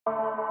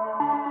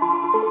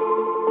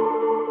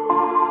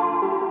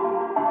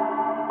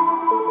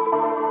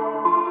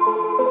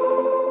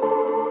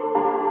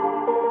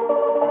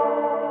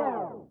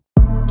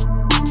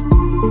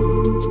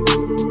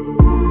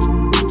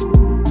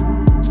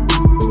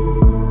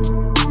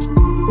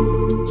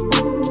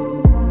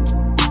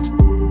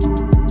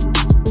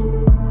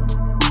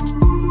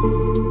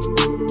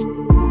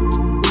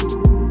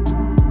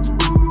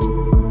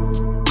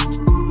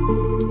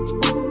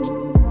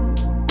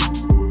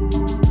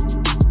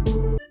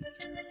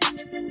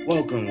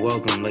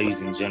Welcome,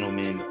 ladies and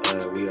gentlemen.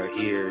 We are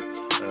here,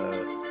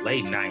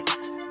 late night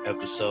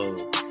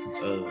episode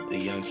of the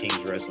Young Kings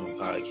Wrestling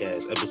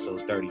Podcast,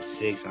 episode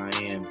 36. I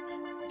am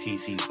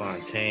TC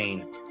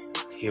Fontaine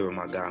here with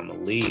my guy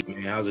Malik.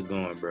 Man, how's it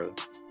going, bro?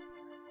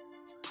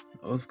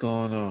 What's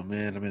going on,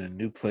 man? I'm in a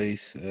new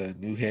place,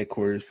 new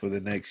headquarters for the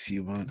next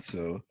few months,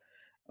 so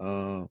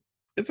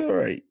it's all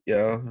right,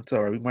 y'all. It's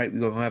all right. We're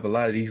gonna have a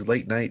lot of these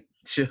late night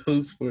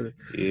shows for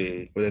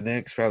the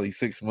next probably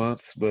 6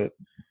 months, but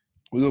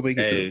we're gonna make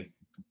it through.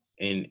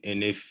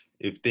 And if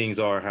things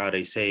are how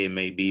they say it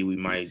may be, we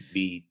might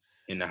be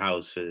in the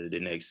house for the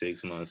next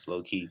 6 months,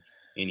 low key.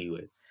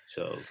 Anyway,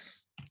 so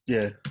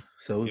yeah,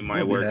 so it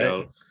might work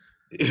out.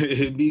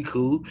 It'd be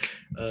cool.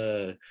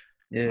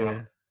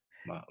 Yeah.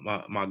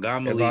 My guy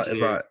Malik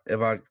here. If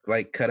I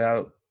like cut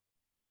out,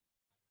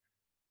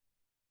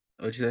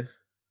 what'd you say?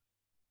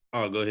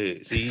 Oh, go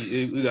ahead.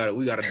 See, we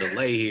got a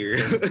delay here.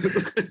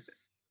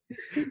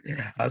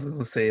 I was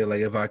gonna say,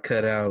 like, if I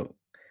cut out,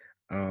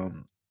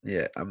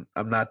 yeah,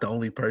 I'm not the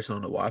only person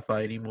on the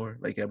Wi-Fi anymore.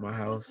 Like at my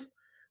house,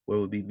 where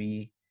it would be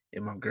me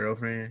and my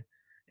girlfriend,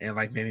 and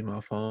like maybe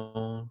my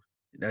phone.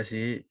 That's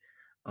it.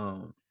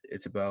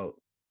 It's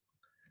about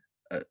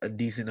a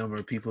decent number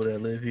of people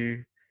that live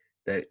here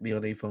that be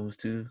on their phones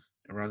too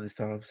around this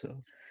time.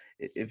 So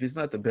if it's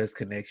not the best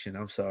connection,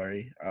 I'm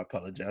sorry. I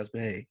apologize,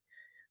 but hey,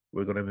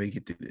 we're gonna make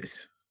it through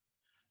this.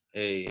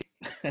 Hey,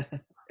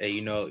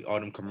 you know, all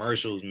them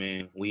commercials,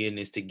 man. We in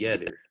this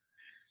together,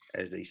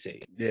 as they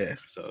say. Yeah.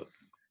 So,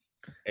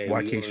 hey,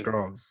 YK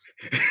Strong.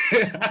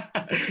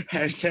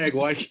 Hashtag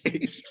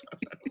YK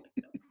Strong.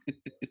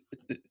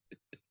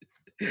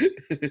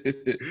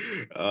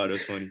 Oh,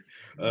 that's funny.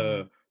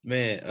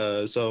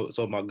 Man, so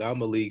my guy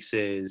Malik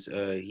says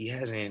he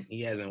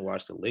hasn't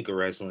watched the liquor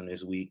wrestling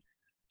this week.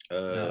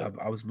 No,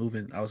 I was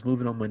moving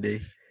on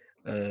Monday.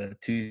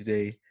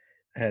 Tuesday,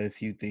 I had a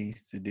few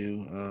things to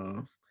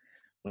do.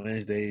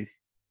 Wednesday,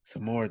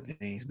 some more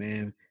things,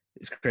 man.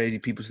 It's crazy.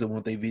 People still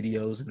want their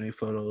videos and their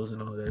photos and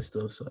all that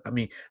stuff. So I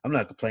mean, I'm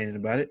not complaining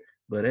about it,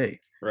 but hey.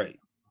 Right.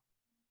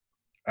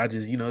 I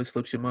just, it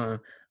slips your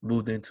mind.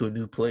 Moved into a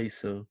new place,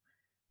 so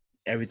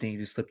everything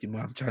just slipped your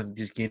mind. I'm trying to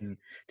just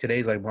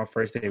today's like my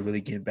first day really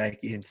getting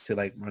back into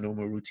like my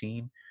normal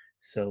routine.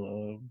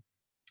 So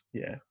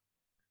yeah.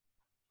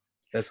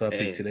 That's why I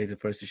picked today the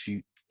first to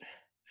shoot.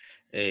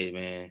 Hey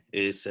man,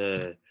 it's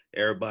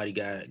everybody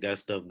got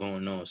stuff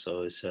going on,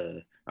 so it's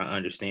I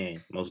understand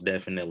most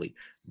definitely.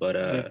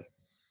 But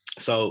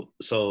so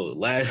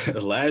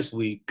last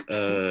week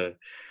I'm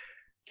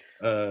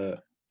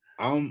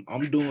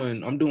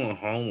doing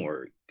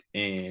homework,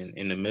 and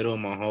in the middle of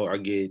my homework I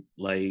get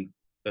like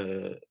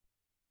a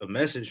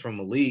message from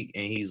Malik,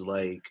 and he's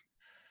like,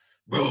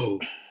 bro,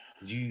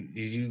 did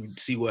you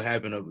see what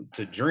happened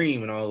to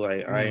Dream? And I was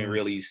like, I ain't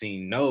really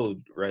seen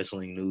no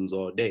wrestling news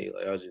all day.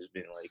 Like I was just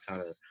been like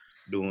kind of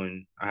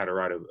I had to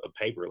write a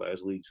paper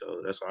last week,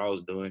 so that's what I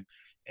was doing.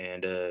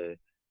 And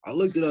I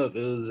looked it up.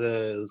 It was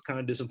kind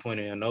of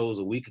disappointing. I know it was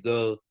a week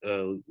ago.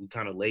 We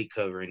kind of late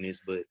covering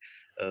this, but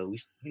we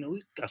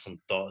got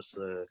some thoughts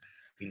to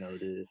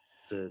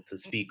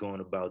speak on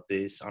about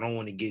this. I don't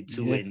want to get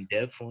too in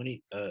depth on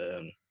it.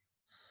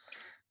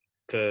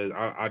 Cause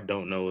I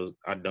don't know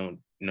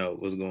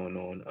what's going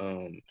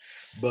on.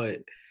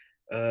 But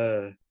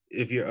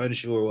if you're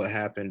unsure what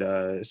happened,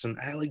 some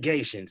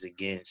allegations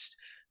against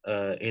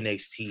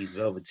NXT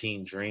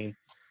Velveteen Dream.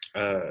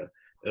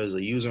 There was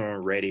a user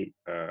on Reddit,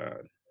 I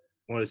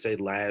want to say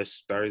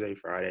last Thursday,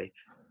 Friday,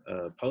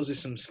 posted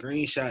some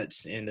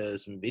screenshots and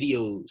some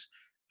videos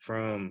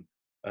from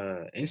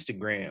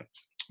Instagram,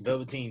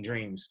 Velveteen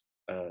Dream's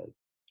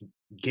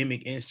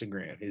gimmick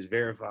Instagram, his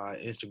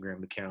verified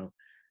Instagram account.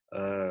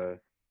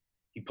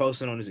 He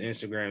posted on his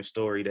Instagram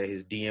story that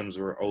his DMs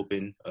were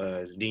open.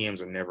 His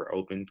DMs are never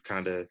open.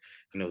 Kind of,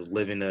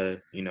 living a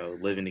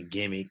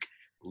gimmick,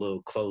 a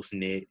little close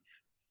knit.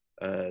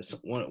 So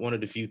one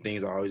of the few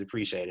things I always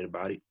appreciated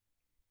about it.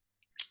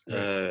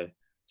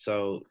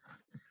 So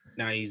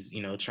now he's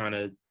trying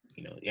to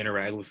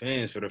interact with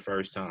fans for the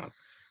first time.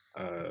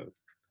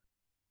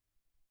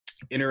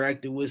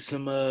 Interacted with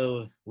some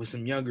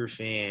younger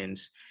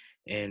fans,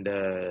 and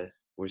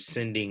we're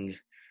sending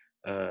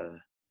them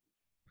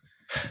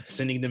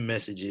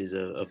messages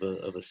of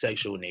a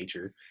sexual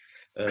nature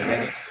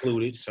that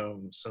included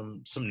some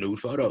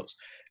nude photos.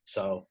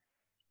 So,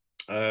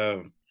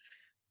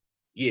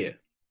 yeah.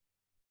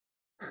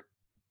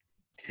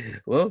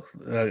 Well,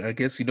 I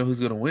guess we know who's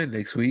gonna win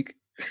next week.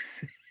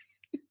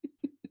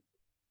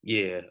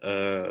 Yeah.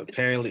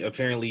 Apparently,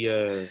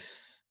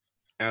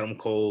 Adam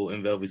Cole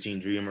and Velveteen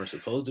Dream are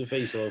supposed to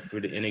face off for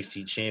the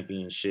NXT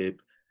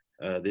Championship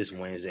this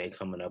Wednesday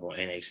coming up on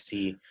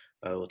NXT.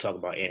 We'll talk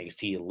about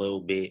NXT a little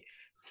bit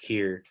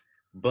here,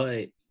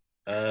 but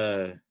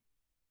yeah,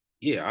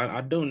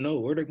 I don't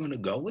know where they're gonna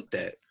go with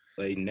that.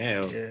 Like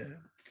now, yeah.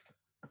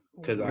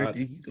 Because where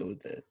did he go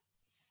with that?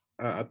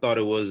 I thought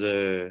it was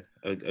a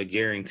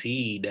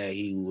guarantee that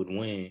he would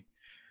win,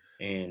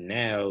 and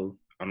now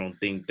I don't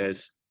think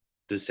that's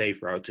the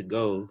safe route to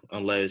go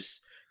unless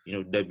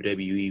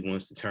WWE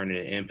wants to turn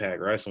it into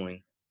Impact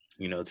Wrestling.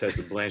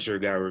 Tessa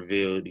Blanchard got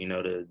revealed,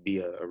 to be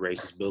a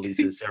racist bully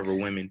to several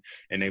women,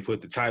 and they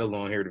put the title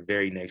on her the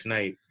very next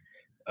night.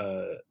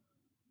 Well,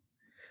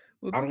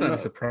 I it's don't not a know.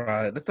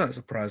 surprise. That's not a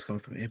surprise coming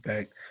from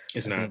Impact.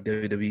 It's I not.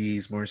 think WWE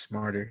is more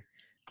smarter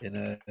than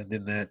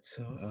that.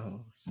 So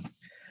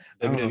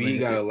I don't know, WWE man.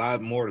 got a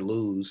lot more to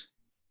lose.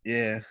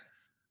 Yeah,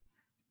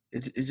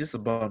 it's just a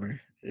bummer.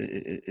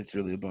 It's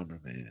really a bummer,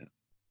 man.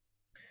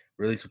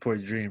 Really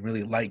support Dream.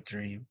 Really like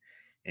Dream,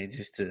 and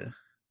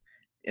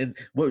and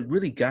what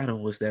really got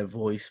him was that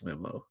voice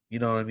memo. You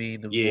know what I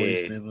mean? The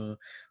voice Yeah. memo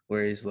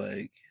where it's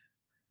like,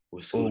 What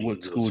 "Oh, school do what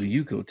you go school do to?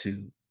 you go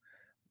to?"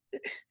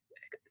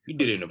 You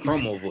did it in a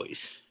promo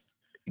voice.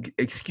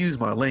 Excuse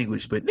my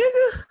language, but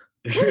nigga,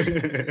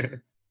 what?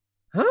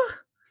 Huh?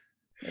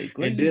 Like,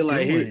 what are And you then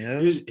like doing,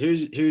 yo?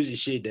 here's the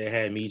shit that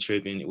had me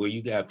tripping, where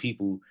you got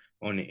people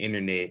on the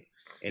internet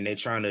and they're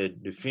trying to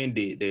defend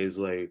it. There's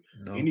like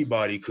No.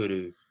 anybody could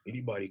have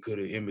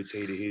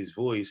imitated his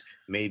voice.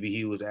 Maybe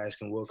he was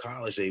asking what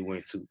college they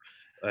went to.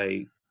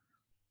 Like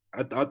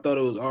I thought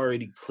it was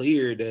already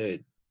clear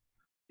that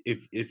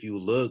if you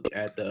look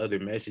at the other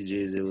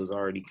messages, it was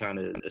already kind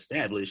of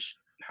established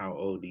how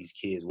old these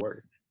kids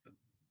were.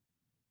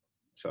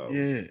 So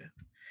Yeah.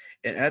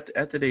 And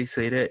after they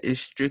say that,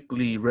 it's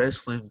strictly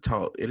wrestling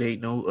talk. It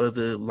ain't no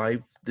other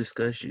life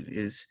discussion.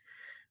 It's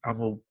I'm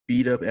gonna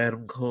beat up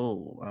Adam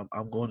Cole.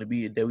 I'm going to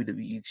be a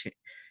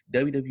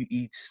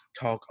WWE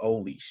talk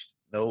only.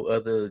 No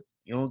other.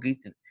 You don't get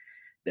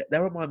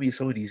that reminds me of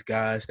some of these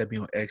guys that be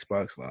on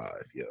Xbox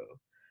Live,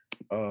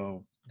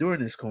 yo.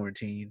 During this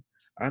quarantine,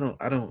 I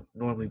don't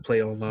normally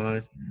play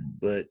online,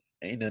 but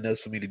ain't nothing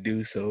else for me to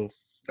do, so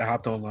I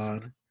hopped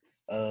online.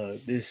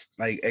 This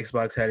like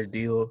Xbox had a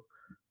deal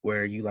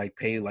where you like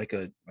pay like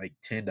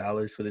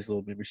 $10 for this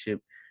little membership.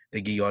 They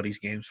give you all these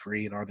games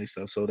free and all this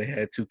stuff. So they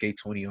had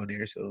 2K20 on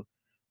there. So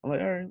I'm like,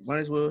 all right, might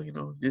as well,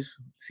 just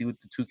see what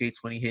the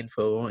 2K20 hitting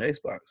for on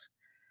Xbox.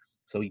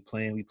 So we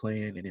playing,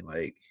 and then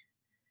like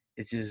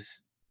it's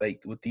just like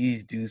what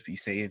these dudes be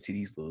saying to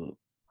these little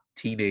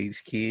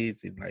teenage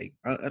kids, and like,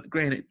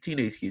 granted,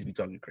 teenage kids be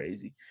talking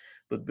crazy,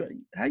 but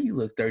how you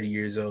look 30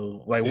 years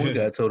old? Like one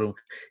guy told him,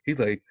 he's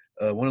like,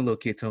 one little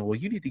kid told him, well,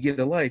 you need to get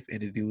a life,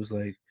 and the dude was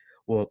like,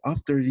 well, I'm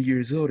 30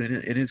 years old, and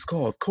it's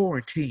called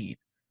quarantine.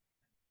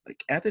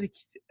 Like after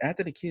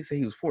the kid said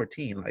he was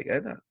 14, like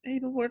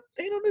ain't no more,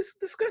 ain't no this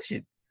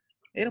discussion,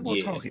 ain't no more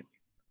yeah, talking.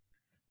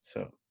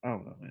 So I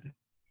don't know, man.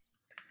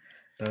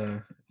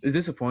 It's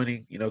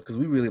disappointing, because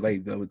we really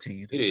like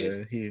Velveteen it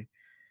is. here.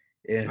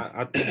 Yeah.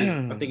 I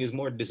think it's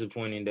more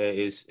disappointing that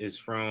it's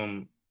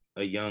from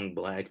a young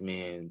black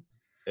man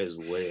as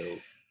well.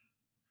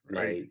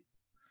 Right.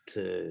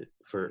 Like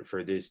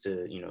for this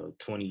to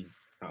 20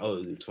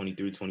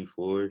 23,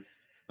 24,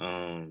 a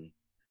lot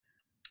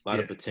Yeah.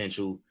 of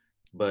potential,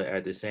 but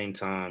at the same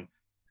time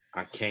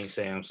I can't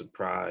say I'm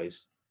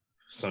surprised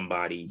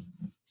somebody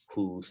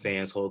who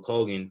stands Hulk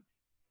Hogan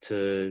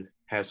to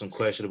have some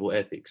questionable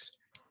ethics.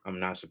 I'm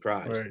not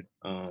surprised.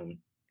 Right.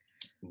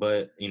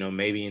 But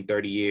maybe in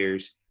 30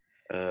 years,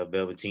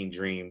 Velveteen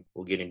Dream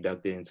will get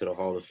inducted into the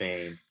Hall of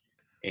Fame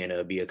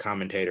and be a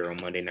commentator on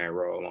Monday Night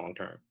Raw long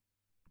term.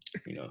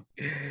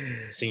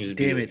 Seems to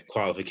be Damn the it.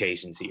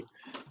 qualifications here.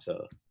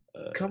 So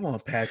Come on,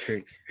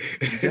 Patrick.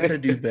 You got to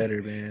do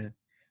better, man.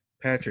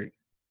 Patrick,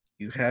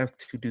 you have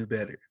to do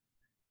better.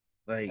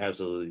 Like,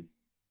 absolutely.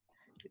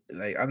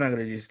 I'm not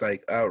gonna just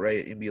like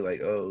outright and be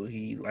like, oh,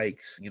 he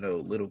likes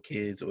little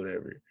kids or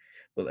whatever.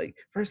 But like,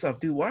 first off,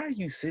 dude, why are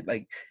you sitting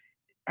like?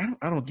 I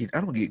don't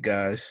get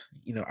guys.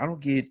 I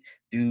don't get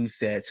dudes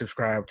that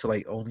subscribe to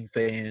like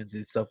OnlyFans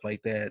and stuff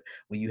like that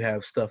when you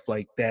have stuff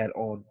like that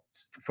on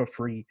for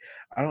free.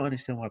 I don't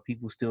understand why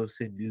people still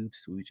send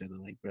nudes to each other.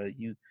 Like, bro, if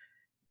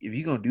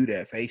you're gonna do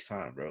that,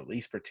 FaceTime, bro. At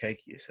least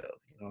protect yourself.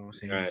 You know what I'm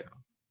saying? Right. So,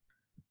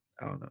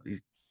 I don't know.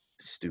 He's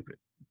stupid.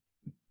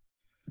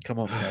 Come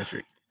on,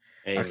 Patrick.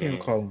 Hey I can't even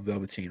man. call him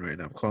Velveteen right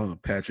now. I'm calling him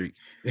Patrick.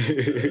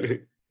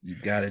 You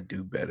gotta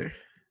do better.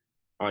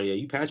 Oh yeah,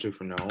 you Patrick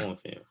from now on,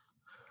 fam.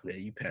 Yeah,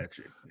 you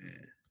Patrick,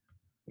 man.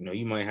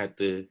 You might have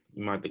to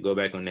go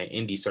back on that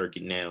indie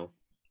circuit now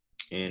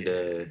and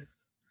Yeah.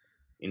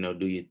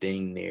 do your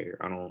thing there.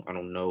 I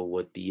don't know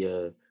what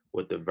the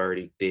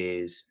verdict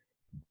is.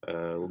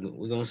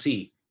 We're gonna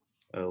see.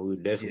 We're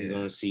definitely Yeah.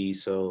 gonna see.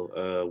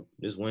 So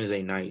this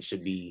Wednesday night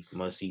should be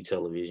must see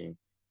television.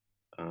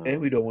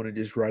 And we Um, don't want to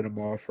just write them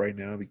off right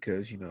now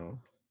because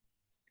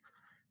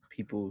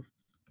people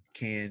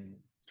can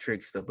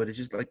trick stuff, but it's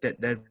just like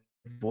that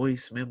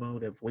voice memo,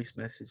 that voice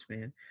message,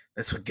 man.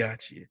 That's what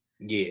got you.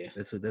 yeah,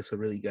 That's what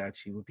really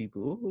got you. When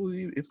people, oh,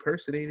 you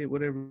impersonated,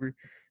 whatever.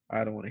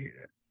 I don't want to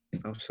hear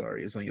that. I'm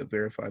sorry. It's on your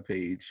verified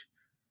page.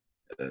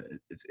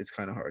 It's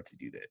kind of hard to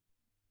do that.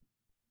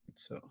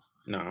 So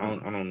no, I I don't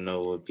don't, know. I don't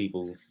know what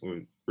people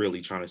were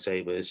really trying to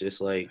say, but it's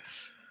just like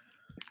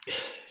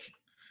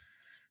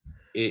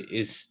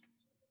it's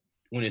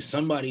when it's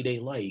somebody they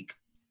like,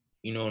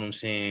 you know what I'm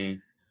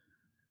saying?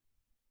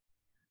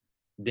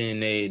 Then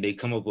they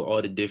come up with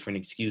all the different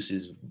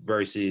excuses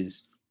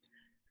versus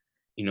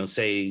you know,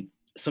 say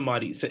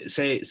somebody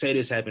say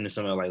this happened to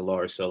somebody like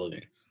Lars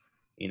Sullivan,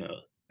 you know,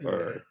 Yeah.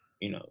 or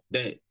you know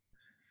that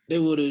they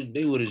would have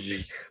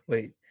just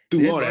Wait,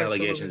 threw did all the Lars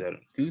allegations Sullivan at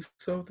him. do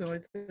something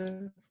like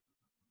that?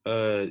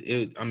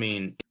 I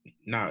mean,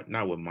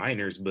 not with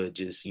minors, but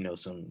just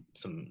some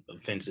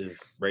offensive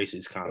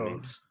racist Oh,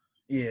 comments.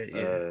 yeah,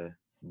 yeah.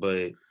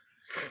 But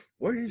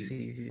Where is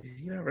he? Is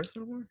he not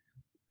wrestling anymore?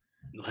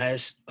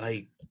 last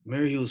like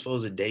remember he was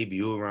supposed to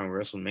debut around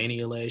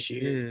WrestleMania last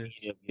year. Yeah.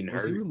 He ended up getting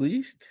Was he hurt.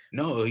 released?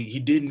 No, he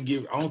didn't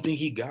get. I don't think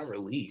he got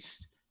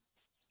released.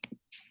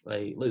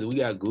 Like, look, we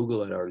got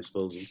Google at our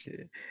disposal.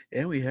 Yeah.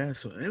 And we have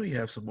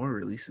some more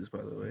releases,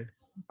 by the way.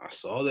 I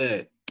saw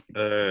that.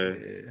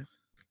 Yeah.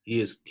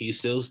 He's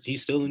still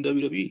in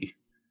WWE.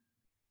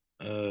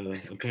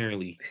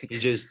 Apparently he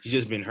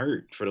just been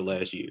hurt for the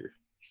last year,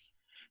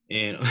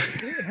 and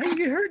Yeah, how you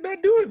get hurt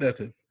not doing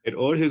nothing? and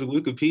on his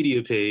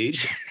Wikipedia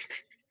page,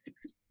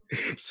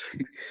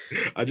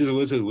 I just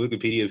went to the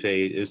Wikipedia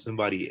page and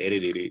somebody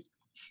edited it.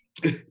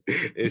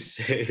 It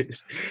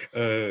says,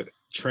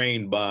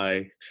 trained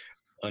by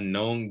a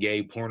known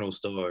gay porno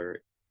star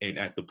and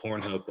at the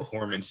Pornhub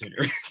Performance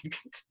Center.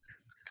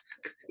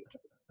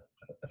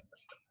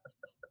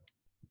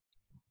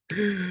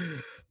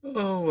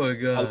 Oh my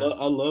god.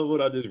 I love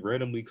when I just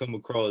randomly come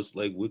across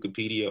like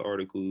Wikipedia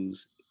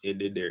articles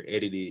and then they're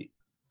edited.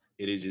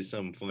 It is just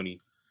something funny.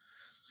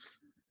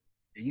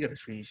 You gotta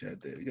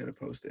screenshot that. You gotta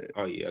post that.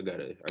 Oh yeah, I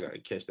gotta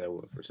catch that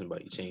one for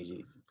somebody to change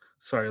it.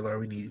 Sorry, Laura.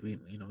 We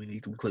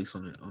need some clicks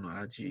on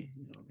the IG.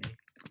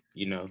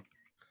 You know what I mean?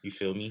 You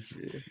feel me?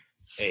 Yeah.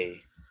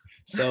 Hey,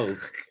 so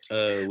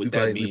with we that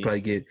probably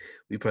being,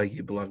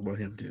 get blocked by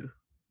him too.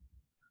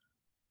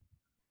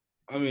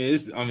 I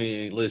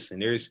mean, listen,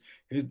 there's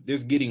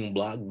getting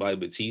blocked by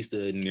Batista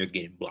and there's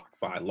getting blocked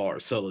by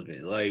Lars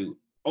Sullivan. Like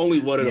only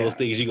one of those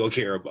things you gonna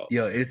care about.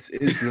 Yeah, it's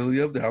really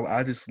up there.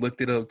 I just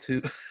looked it up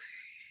too.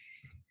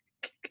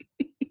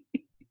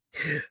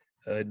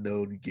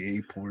 Unknown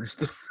gay porn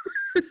star.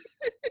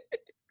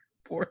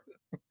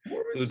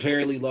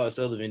 Apparently, Lars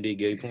Sullivan did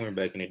gay porn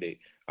back in the day.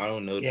 I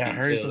don't know the Yeah, I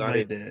heard details. something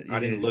like that. Yeah. I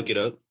didn't look it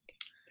up,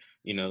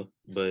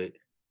 but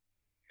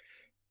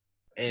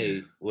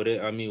hey,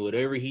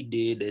 whatever he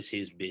did, that's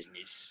his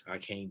business. I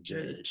can't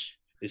judge.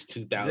 It's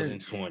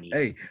 2020.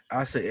 Hey,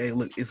 I say, hey,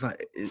 look, it's not.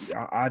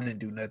 I didn't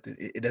do nothing.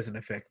 It doesn't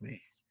affect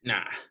me.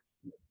 Nah.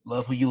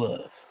 Love who you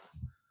love.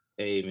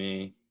 Hey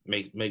man,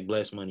 make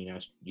blessed money.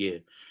 Yeah.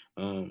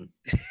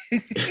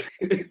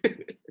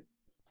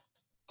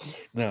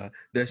 Nah,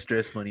 that's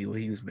stress money. What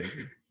he was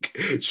making.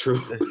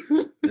 True.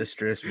 That's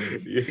stress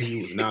money. Yeah,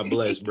 he was not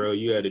blessed, bro.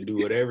 You had to do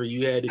whatever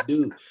you had to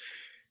do.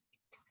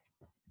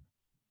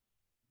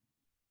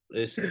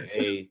 Listen,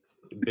 hey,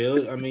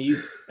 Bill. I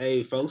mean,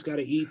 hey, folks got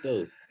to eat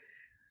though.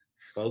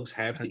 Folks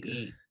have to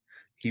eat.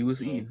 He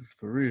was eating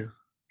for real.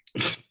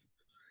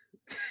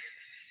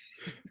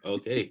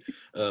 Okay,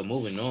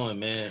 moving on,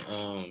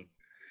 man.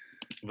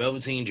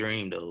 Velveteen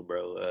Dream though,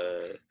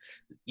 bro.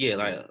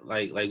 Yeah,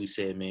 like we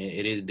said, man,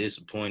 it is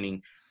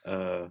disappointing.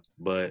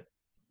 But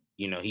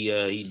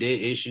he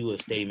did issue a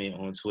statement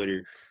on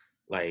Twitter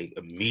like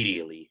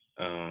immediately.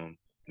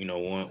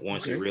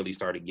 Once it really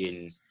started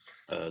getting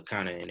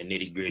kind of in the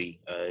nitty gritty.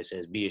 It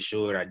says, "Be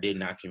assured, I did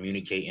not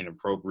communicate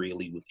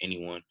inappropriately with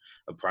anyone.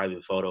 A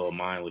private photo of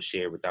mine was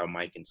shared without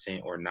my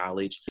consent or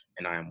knowledge,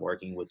 and I am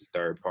working with a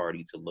third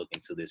party to look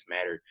into this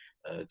matter."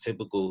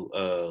 Typical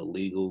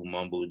legal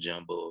mumbo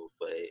jumbo,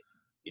 but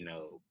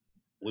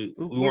we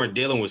weren't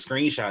dealing with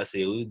screenshots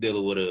here. We were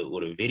dealing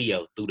with a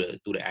video through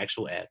the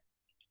actual app.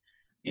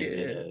 And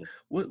yeah.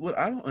 What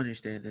I don't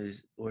understand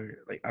is, or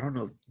like, I don't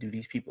know, do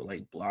these people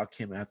like block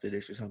him after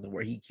this or something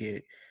where he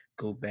can't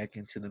go back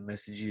into the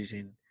messages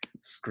and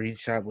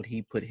screenshot what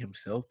he put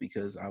himself?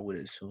 Because I would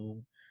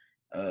assume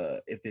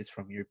if it's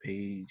from your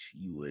page,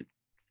 you would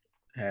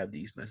have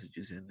these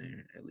messages in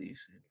there at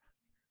least and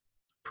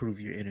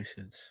prove your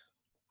innocence.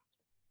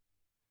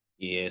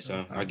 Yeah,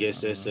 so I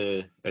guess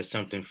that's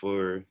something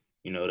for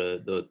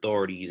the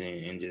authorities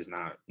and just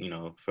not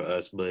for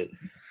us, but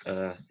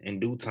in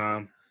due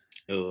time,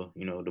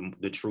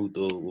 the truth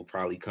will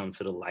probably come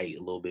to the light a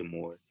little bit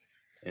more,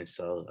 and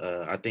so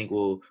I think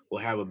we'll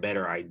have a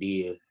better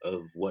idea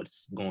of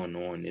what's going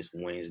on this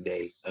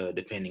Wednesday,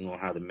 depending on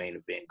how the main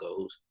event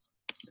goes.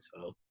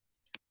 So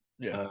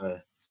yeah.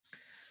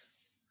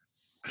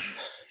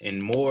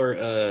 And more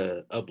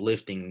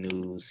uplifting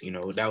news,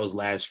 that was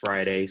last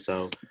Friday,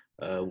 so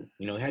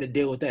had to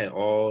deal with that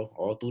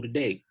all through the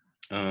day.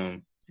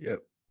 Yep.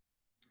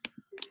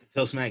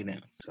 Till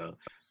SmackDown. So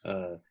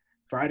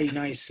Friday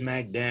night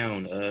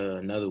SmackDown,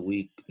 another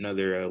week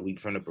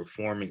from the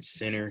Performance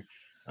Center.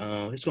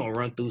 Just gonna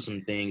run through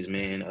some things,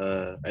 man.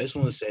 I just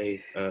want to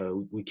say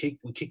we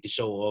kicked the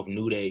show off.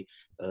 New Day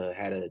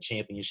had a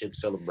championship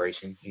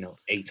celebration.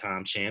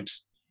 8-time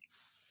champs.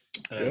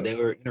 They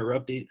were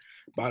interrupted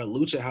by the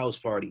Lucha House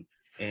Party.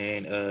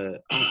 And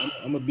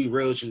I'm gonna be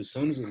real with you. As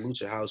soon as the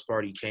Lucha House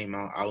Party came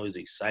out, I was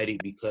excited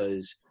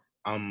because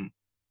I'm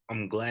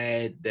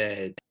glad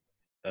that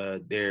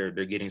they're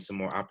getting some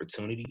more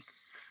opportunity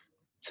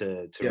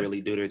to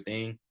really do their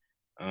thing.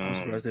 I'm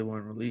surprised they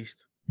weren't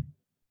released.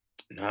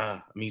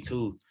 Nah, me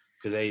too.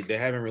 Because they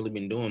haven't really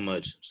been doing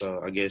much.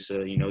 So I guess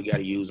you know, you got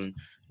to use them.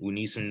 We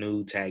need some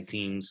new tag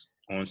teams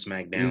on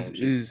SmackDown, which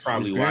is Is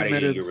probably why Grand they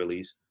didn't Meta get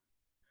released.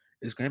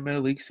 is Grand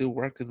Metalik still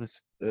working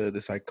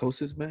the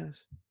Psychosis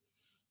mask?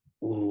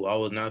 Ooh, I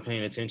was not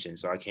paying attention,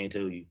 so I can't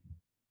tell you.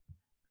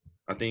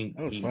 That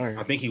was fire.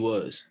 I think he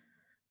was.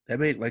 That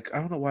made like I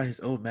don't know why his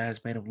old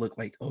mask made him look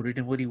like older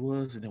than what he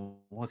was, and then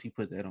once he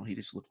put that on, he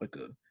just looked like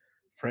a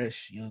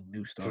fresh young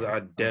new Because star.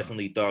 I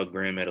definitely thought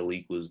Grand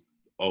Metalik was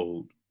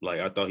old. Like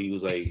I thought he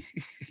was like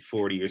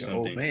 40 or Like an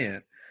old something.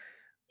 man.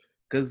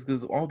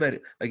 Because all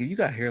that like if you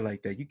got hair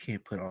like that, you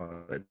can't put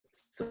all that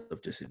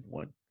stuff just in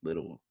one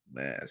little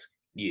mask.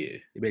 Yeah.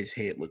 It made his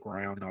head look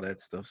round and all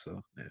that stuff.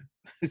 So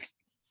yeah.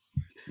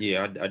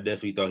 Yeah, I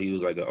definitely thought he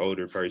was like an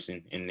older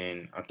person. And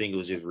then I think it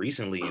was just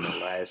recently in the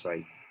last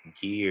like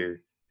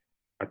year.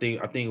 I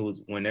think it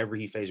was whenever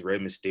he faced Rey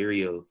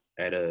Mysterio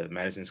at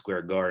Madison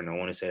Square Garden. I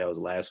want to say that was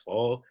last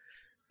fall.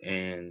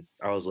 And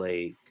I was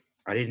like,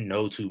 I didn't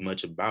know too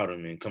much about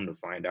him, and come to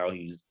find out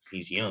he's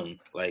young.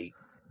 Like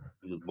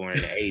he was born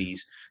in the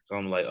 80s. So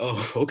I'm like,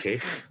 oh, okay.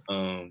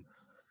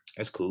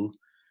 That's cool.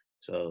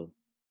 So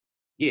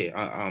yeah,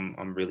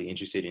 I'm really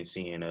interested in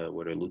seeing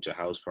where the Lucha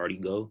House Party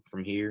go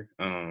from here.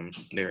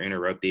 They're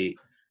interrupted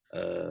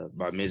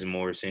by Miz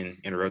Morrison,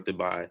 interrupted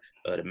by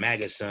the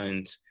MAGA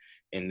Sons,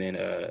 and then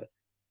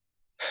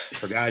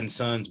Forgotten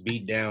Sons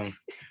beat down.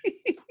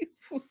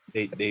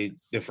 The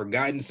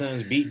Forgotten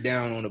Sons beat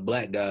down on the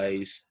black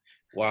guys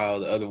while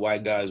the other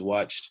white guys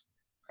watched.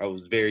 I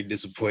was very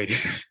disappointed.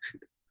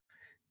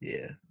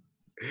 Yeah.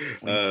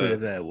 When you put it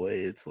that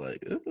way, it's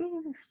like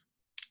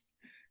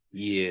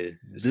yeah,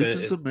 this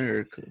is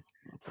America.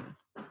 Okay.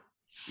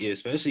 Yeah,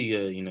 especially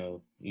you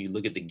know, you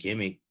look at the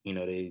gimmick. You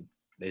know, they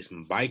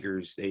some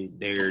bikers.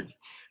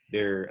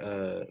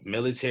 They're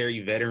military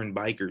veteran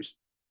bikers.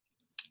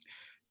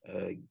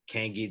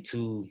 Can't get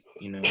too,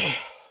 you know,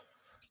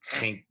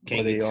 can't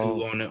They get all,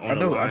 too on I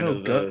the line know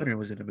of Gunner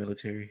was in the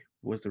military.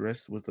 Was the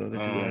other two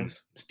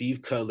guys?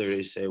 Steve Cutler,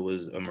 they said,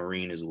 was a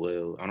Marine as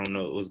well. I don't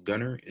know. Was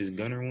Gunner, is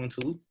Gunner one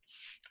too?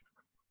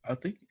 I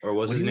think, Or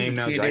was when his he was in name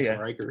now TNA, Jackson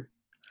Riker?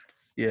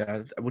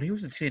 Yeah, when he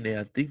was in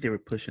TNA, I think they were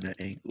pushing that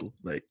angle,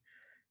 like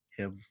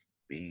him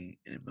being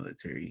in the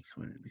military,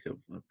 coming to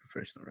become a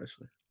professional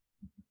wrestler,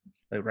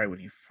 like right when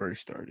he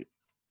first started.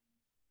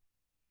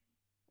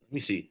 Let me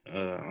see.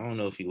 I don't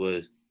know if he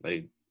was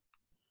like,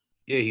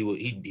 yeah, he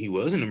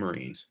was in the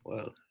Marines.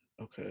 Wow.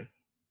 Okay.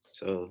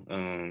 So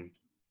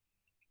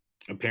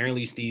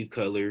apparently Steve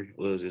Cutler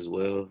was as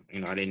well. You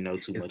know, I didn't know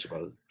too much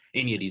about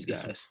any of these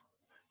guys.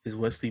 Is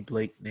Wesley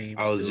Blake name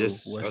I was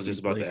still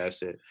just about to ask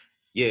that.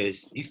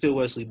 Yes, he's still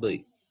Wesley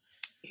Blake.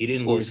 He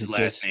didn't or lose is his it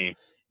last just name.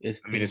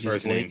 is I mean it his just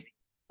first Blake, name.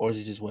 or is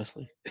it just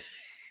Wesley?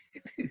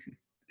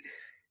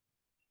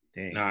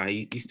 Dang. Nah,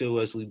 he's still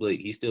Wesley Blake.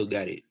 He still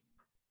got it.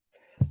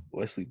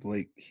 Wesley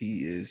Blake, he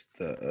is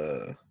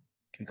the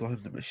can you call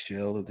him the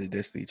Michelle of the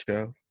Destiny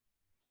Child?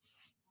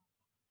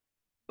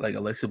 Like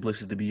Alexa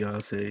Bliss is the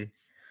Beyonce,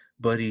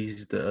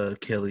 Buddy's the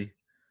Kelly.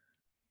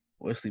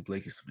 Wesley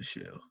Blake is the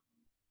Michelle.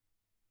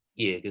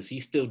 Yeah, because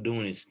he's still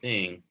doing his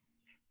thing,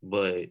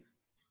 but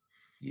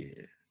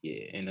yeah,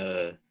 and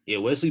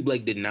Wesley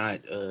Blake did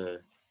not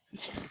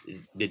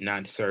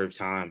serve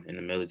time in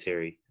the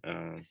military,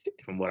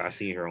 from what I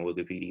see here on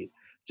Wikipedia.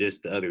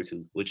 Just the other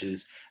two, which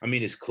is, I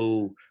mean, it's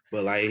cool,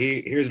 but like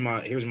here's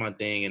my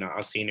thing, and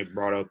I've seen it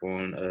brought up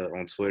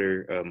on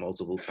Twitter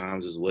multiple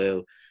times as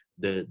well.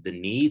 The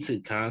need to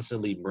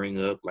constantly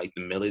bring up like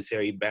the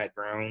military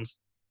backgrounds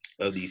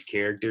of these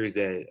characters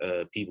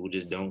that people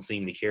just don't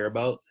seem to care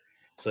about.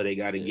 So they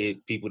got to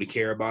get people to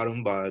care about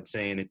them by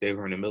saying that they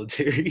were in the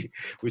military,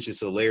 which is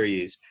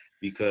hilarious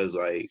because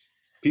like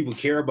people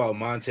care about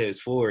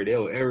Montez Ford.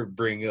 They'll ever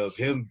bring up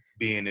him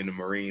being in the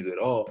Marines at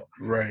all.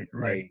 Right.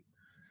 Like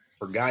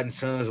Forgotten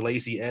Sons,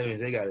 Lacey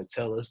Evans, they got to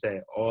tell us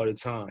that all the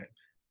time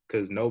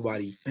because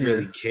nobody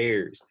really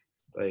cares.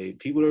 Like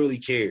people don't really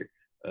care.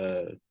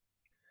 But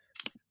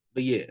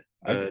yeah,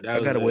 I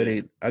got a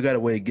way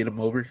to get them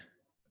over.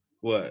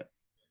 What?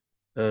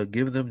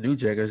 Give them New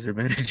Jack as their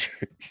manager.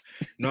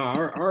 No, I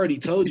already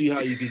told you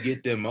how you could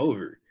get them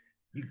over.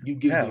 You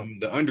give them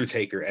the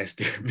Undertaker as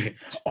their manager.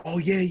 Oh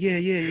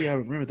yeah. I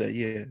remember that.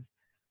 Yeah.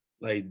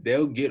 Like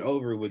they'll get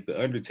over with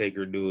the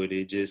Undertaker doing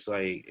it. Just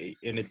like,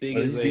 and the thing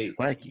is, like,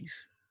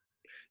 lackeys.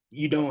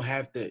 You don't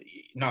have to.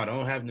 No,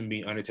 don't have them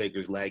be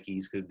Undertaker's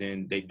lackeys because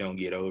then they don't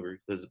get over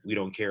because we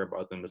don't care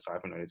about them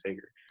aside from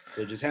Undertaker.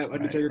 So just have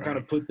Undertaker kind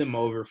of put them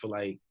over for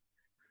like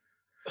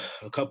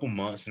a couple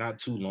months, not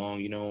too long.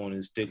 You don't want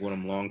to stick with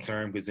them long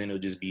term because then it'll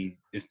just be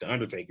it's the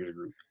Undertaker's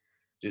group.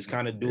 Just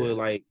kind of do it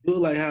like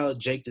how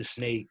Jake the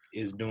Snake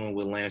is doing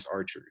with Lance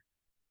Archer.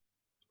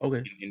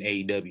 Okay. In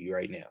AEW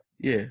right now.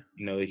 Yeah.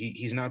 You know,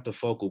 he's not the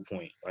focal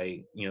point.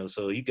 Like, you know,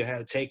 so you could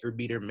have Taker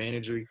be their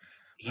manager.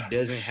 He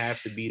doesn't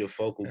have to be the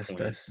focal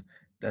point.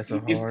 That's a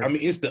hard. I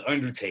mean, it's the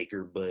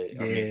Undertaker, but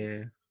yeah. I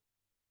mean,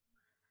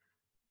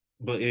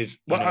 but if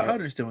I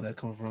understand where that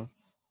comes from.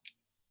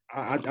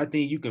 I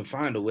think you can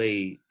find a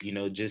way,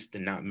 just to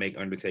not make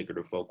Undertaker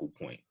the focal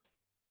point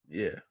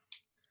Yeah.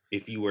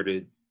 if you were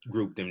to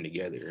group them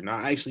together. And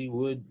I actually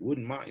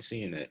wouldn't mind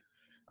seeing that.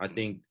 I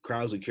think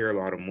crowds would care a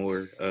lot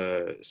more,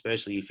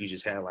 especially if you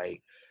just had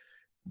like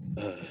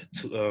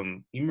you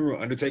remember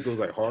when Undertaker was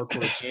like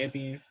hardcore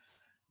champion?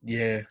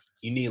 Yeah.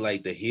 You need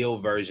like the heel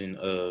version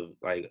of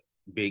like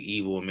big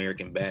evil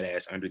American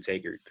badass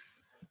Undertaker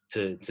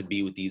to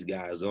be with these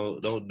guys.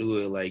 Don't do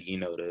it like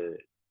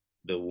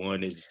the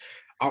one is.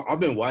 I've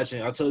been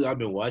watching. I told you I've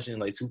been watching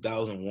like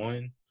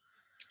 2001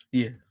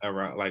 Yeah.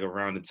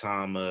 around the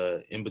time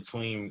in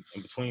between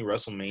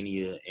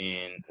WrestleMania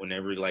and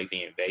whenever like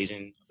the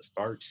invasion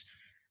starts.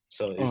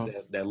 So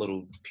it's that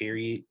little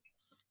period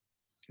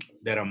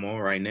that I'm on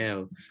right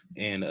now,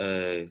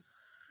 and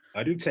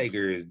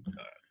Undertaker is.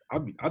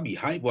 I'll be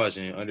hype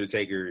watching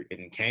Undertaker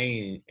and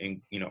Kane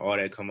and all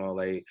that come on.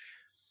 Like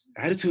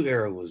Attitude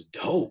Era was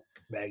dope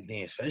back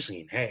then,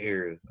 especially in that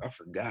era. I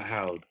forgot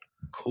how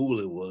cool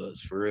it was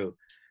for real.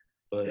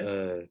 But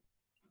Yeah.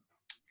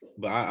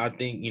 I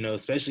think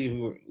especially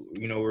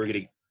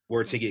if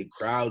we're to get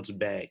crowds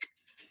back.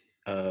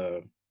 Uh,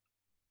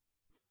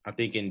 I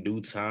think in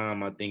due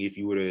time, I think if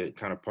you were to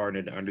kind of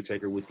partner the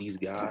Undertaker with these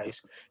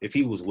guys, if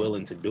he was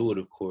willing to do it,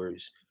 of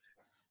course,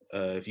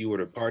 if you were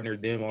to partner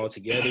them all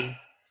together,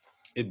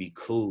 it'd be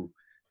cool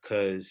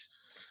because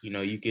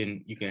you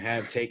can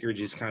have Taker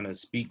just kind of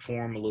speak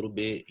for him a little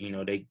bit.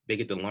 They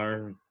get to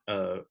learn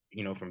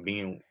from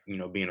being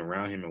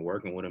around him and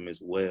working with him as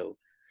well.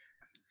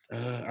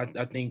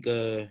 I think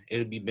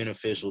it'll be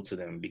beneficial to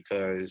them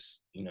because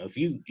if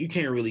you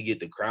can't really get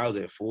the crowds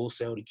at Full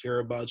Sail to care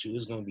about you,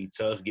 it's gonna be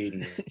tough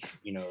getting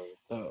you know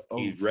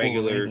these Full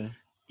regular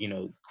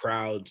arena.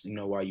 crowds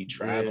while you Yeah.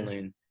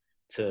 traveling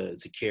to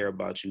care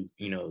about you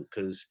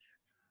because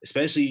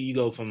especially you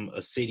go from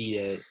a city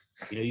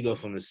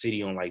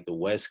on like the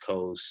West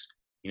Coast,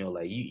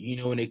 like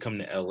when they come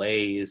to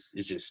LA, it's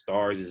just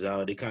stars is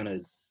out. They kind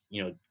of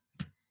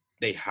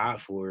they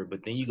hot for it, but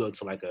then you go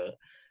to like a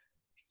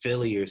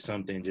Philly or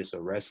something, just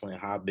a wrestling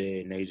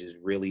hotbed, and they just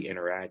really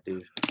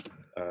interactive.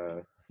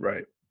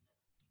 Right.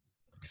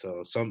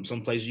 So some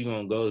places you're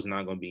gonna go is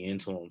not gonna be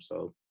into them.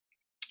 So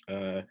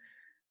uh,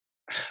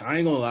 I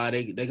ain't gonna lie,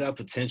 they got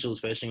potential,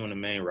 especially on the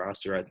main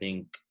roster. I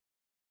think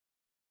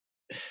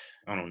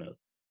I don't know.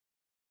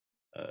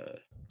 Uh,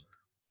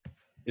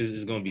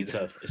 it's gonna be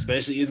tough.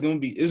 Especially it's gonna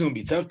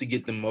be tough to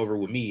get them over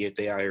with me if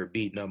they out here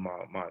beating up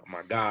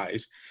my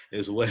guys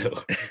as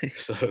well.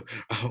 So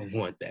I don't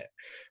want that.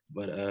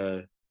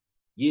 But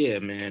yeah,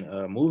 man.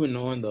 Moving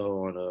on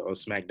though on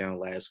SmackDown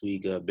last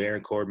week,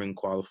 Baron Corbin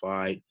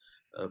qualified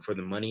for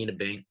the Money in the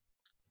Bank.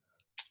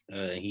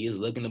 He is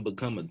looking to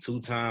become a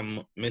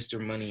two-time Mr.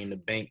 Money in the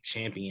Bank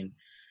champion.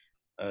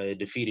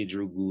 Defeated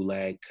Drew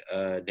Gulak.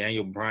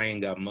 Daniel Bryan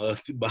got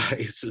mugged by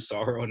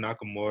Cesaro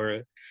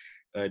Nakamura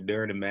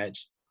during the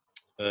match.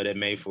 That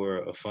made for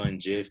a fun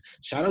GIF.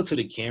 Shout out to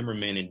the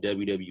cameramen in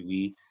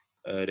WWE.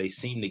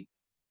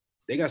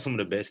 They got some of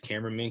the best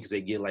cameramen because they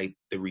get like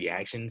the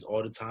reactions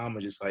all the time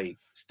or just like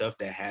stuff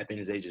that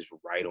happens. They just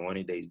write on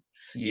it.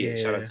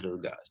 Shout out Yeah. to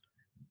those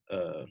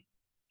guys.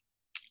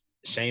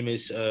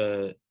 Sheamus,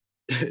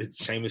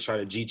 Sheamus tried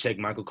to G-check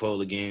Michael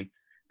Cole again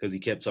because he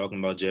kept talking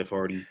about Jeff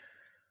Hardy.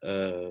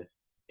 And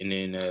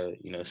then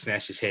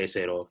snatched his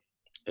headset off.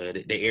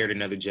 They aired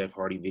another Jeff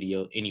Hardy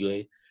video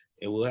anyway,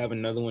 and we'll have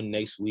another one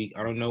next week.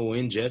 I don't know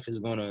when Jeff is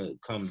gonna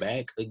come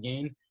back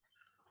again,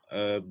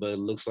 but it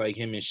looks like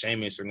him and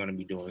Sheamus are gonna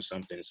be doing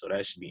something, so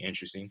that should be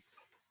interesting.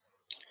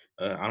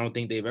 I don't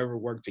think they've ever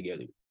worked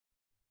together.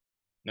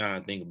 Now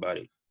I think about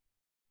it,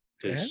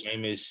 because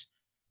Yeah.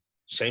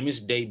 Sheamus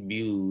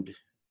debuted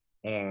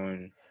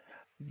on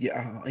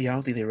Yeah. I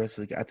don't think they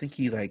wrestled. I think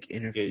he like it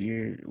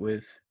interfered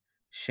with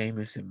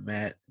Sheamus and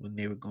Matt when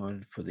they were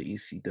going for the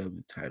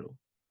ECW title,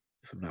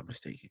 if I'm not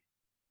mistaken.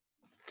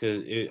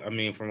 because I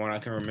mean, from what I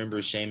can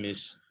remember,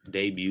 Sheamus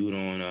debuted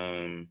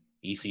on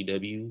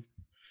ECW,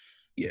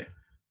 Yeah.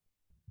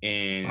 I don't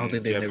and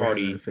think they've Jeff never had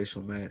an Hardy.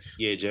 official match.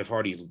 Yeah, Jeff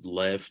Hardy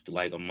left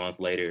like a month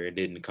later and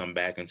didn't come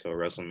back until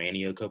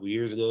WrestleMania a couple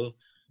years ago.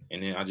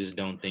 And then I just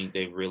don't think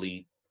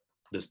the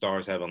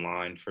stars have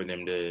aligned for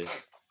them to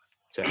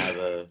have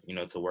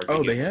to work Oh,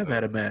 they together. have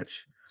had a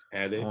match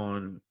Have they?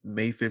 on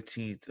May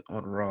 15th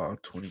on Raw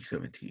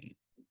 2017.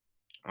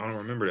 I don't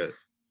remember that.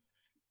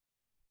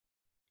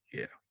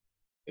 Yeah.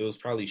 It was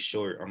probably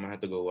short. I'm gonna have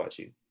to go watch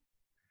it.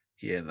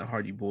 Yeah, and the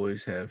Hardy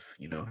Boys have,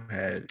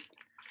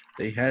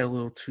 they had a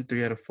little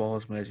 2-3 out of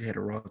falls match. They had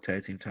a Raw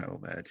Tag Team title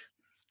match.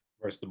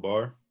 Where's the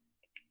bar?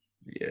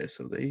 Yeah,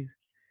 so they've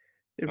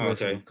Oh,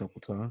 wrestled okay. a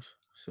couple times.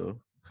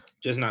 So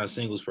Just not a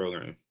singles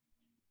program.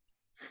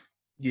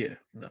 yeah,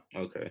 no.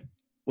 Okay.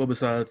 Well,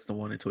 besides the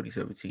one in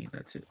 2017,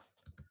 that's it.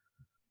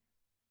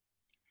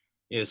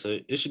 Yeah, so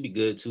it should be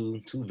good.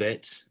 Two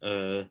vets,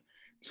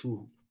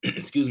 two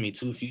excuse me,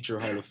 two future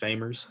Hall of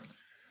Famers.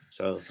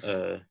 So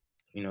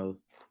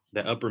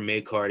the upper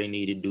mid card they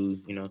need to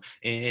do,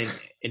 and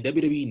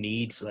WWE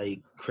needs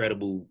like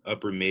credible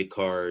upper mid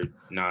card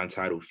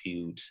non-title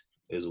feuds.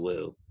 as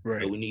well.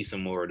 Right. We need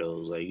some more of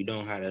those. Like you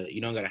don't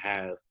gotta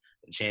have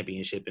a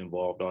championship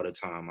involved all the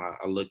time.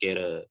 I look at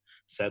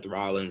Seth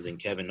Rollins and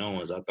Kevin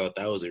Owens. I thought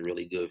that was a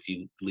really good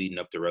feud leading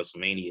up to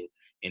WrestleMania,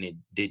 and it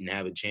didn't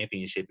have a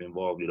championship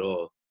involved at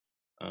all.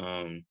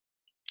 Um,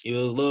 it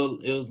was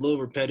a little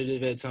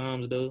repetitive at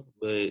times though,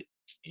 but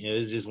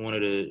it's just one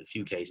of the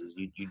few cases.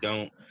 You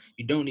don't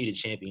need a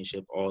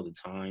championship all the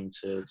time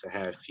to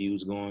have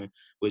feuds going,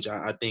 which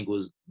I think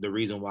was the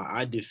reason why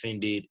I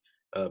defended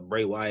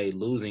Bray Wyatt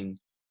losing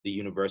the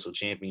Universal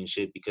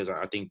Championship, because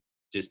I think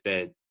just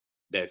that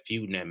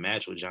feud and that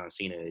match with John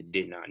Cena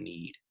did not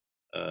need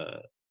uh,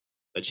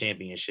 a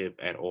championship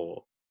at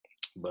all.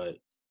 But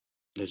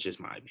that's just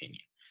my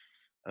opinion.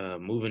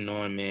 Moving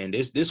on, man.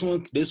 This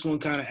one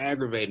kind of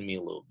aggravated me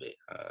a little bit.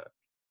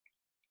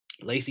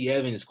 Lacey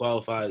Evans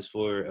qualifies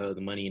for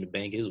the Money in the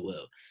Bank as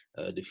well,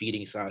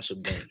 defeating Sasha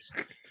Banks.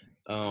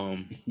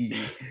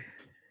 Yeah.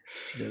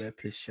 That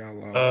pissed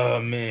y'all off.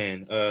 Oh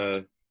man.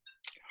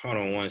 Hold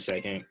on one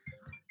second.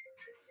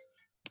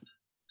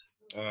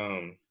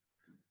 Oh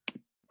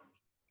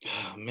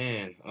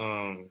man.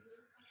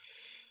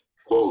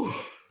 Whew.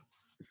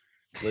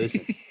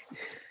 Listen,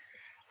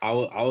 I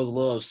was a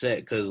little upset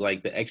because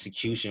like the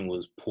execution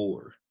was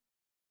poor.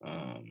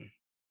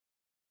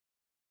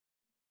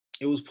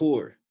 It was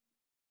poor.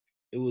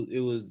 It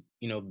was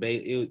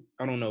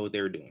I don't know what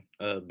they were doing.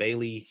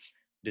 Bailey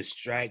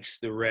distracts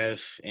the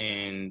ref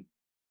and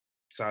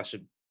Sasha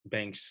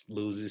Banks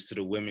loses to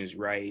the women's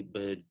right,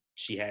 but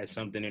she had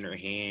something in her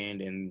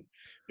hand and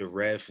the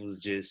ref was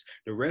just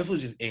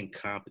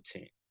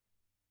incompetent,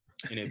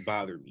 and it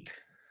bothered me.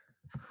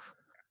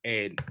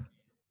 And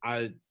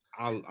I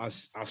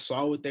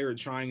saw what they were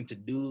trying to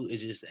do.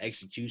 It's just the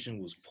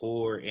execution was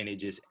poor and it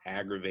just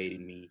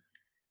aggravated me.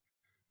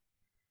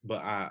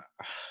 But I'm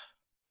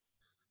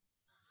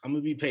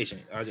gonna be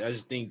patient. I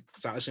just think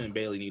Sasha and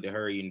Bailey need to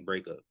hurry and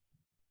break up.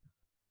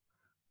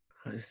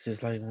 It's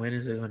just like, when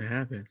is it gonna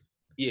happen?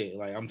 Yeah,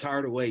 like I'm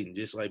tired of waiting.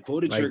 Just like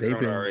pull the Like trigger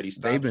on it already.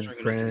 Stop they've been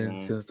stringing us friends along.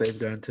 since they've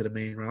gotten to the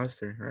main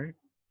roster, right?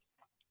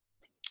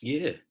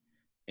 Yeah,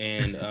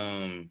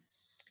 and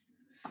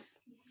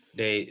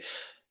they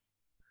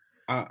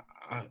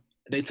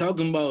they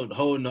talking about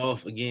holding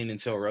off again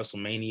until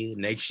WrestleMania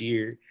next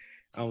year.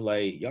 I'm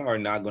like, y'all are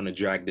not gonna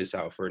drag this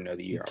out for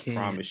another year. I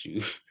promise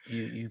you.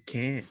 You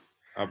can't.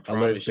 I Unless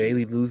promise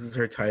Bailey you. loses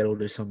her title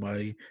to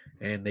somebody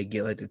and they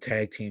get like the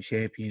tag team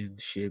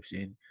championships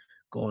and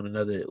go on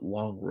another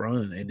long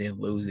run and then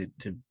lose it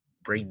to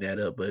bring that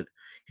up. But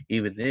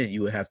even then,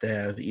 you would have to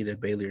have either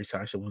Bailey or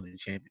Sasha win the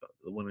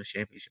women's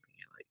championship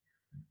again. Like,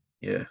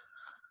 yeah,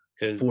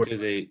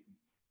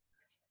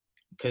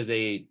 because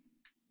they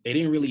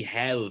didn't really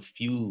have a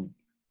feud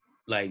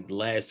like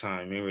last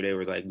time. Remember they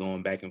were like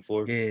going back and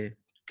forth. Yeah,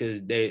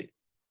 because that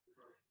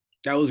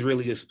was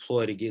really just a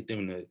ploy to get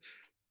them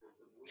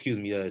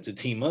to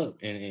team up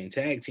and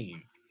tag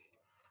team.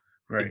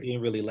 right. It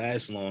didn't really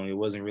last long. It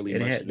wasn't really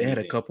And much of they had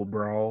a anything. couple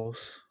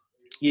brawls.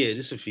 Yeah,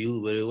 just a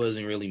few, but it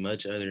wasn't really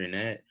much other than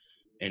that.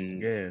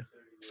 And Yeah,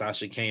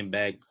 Sasha came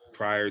back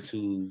prior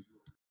to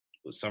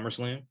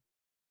SummerSlam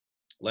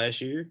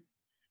last year.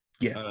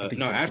 yeah. I think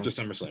No, so. after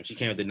SummerSlam. She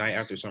came the night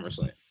after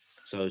SummerSlam.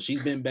 So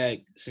she's been back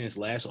since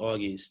last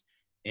August,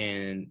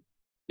 and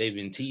they've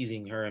been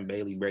teasing her and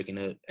Bailey breaking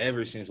up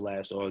ever since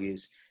last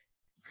August.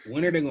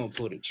 When are they gonna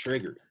pull the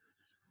trigger?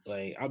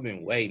 Like I've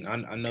been waiting. I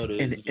know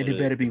And it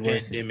better be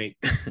worth pandemic.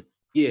 it.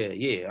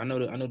 Yeah. I know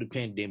the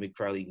pandemic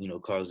probably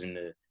causing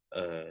the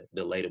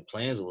delay the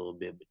plans a little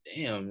bit. But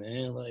damn,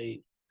 man,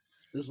 like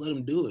just let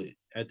them do it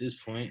at this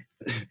point.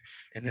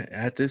 And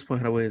at this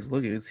point, the way it's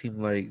looking, it seemed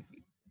like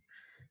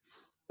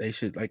they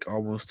should like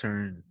almost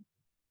turn,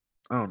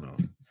 I don't know,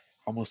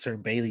 almost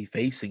turn Bailey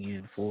face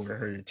again for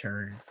her to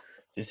turn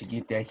just to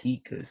get that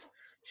heat, because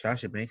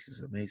Sasha Banks is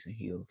an amazing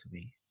heel to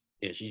me.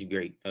 Yeah, she's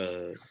great.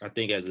 I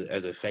think as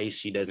a face,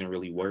 she doesn't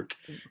really work,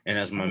 and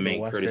that's I my want to main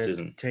watch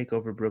criticism. that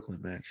Takeover Brooklyn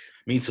match.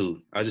 Me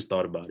too. I just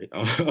thought about it.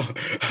 I'm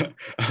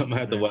gonna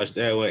have to watch Matches.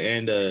 that one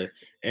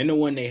and the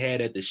one they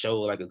had at the show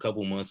like a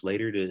couple months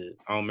later.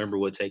 I don't remember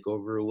what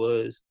takeover it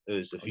was. It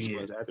was a few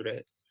months after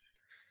that.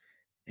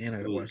 And I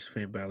had It to watch was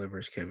Finn Balor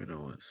versus Kevin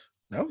Owens.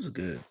 That was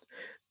good.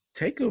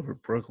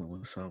 Takeover Brooklyn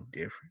was something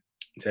different.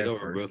 That Takeover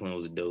first Brooklyn one.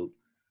 was dope.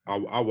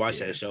 I watch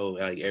Yeah. that show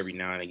like every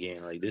now and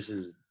again. Like this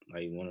is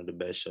like one of the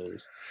best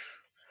shows.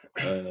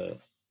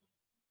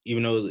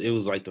 Even though it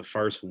was like the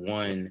first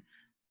one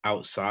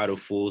outside of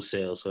Full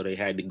Sail, so they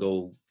had to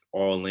go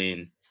all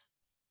in.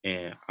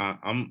 And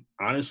I'm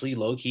honestly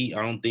low key.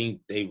 I don't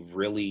think they've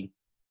really.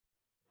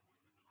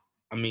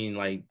 I mean,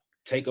 like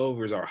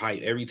takeovers are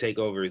hype. Every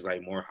takeover is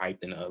like more hype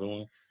than the other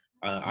one.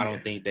 I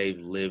don't think they've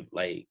lived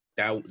like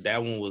that.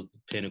 That one was the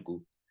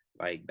pinnacle.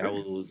 Like that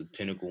was the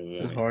pinnacle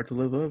one. It's hard to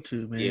live up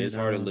to, man. Yeah, it's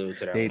hard to live up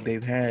to that one.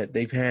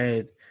 They've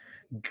had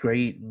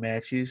great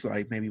matches,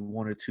 like maybe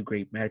one or two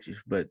great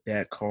matches, but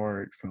that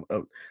card from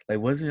up, like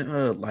wasn't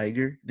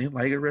Liger? Didn't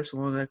Liger wrestle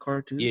on that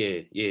card too?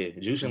 Yeah.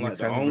 Jushin like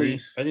Tyler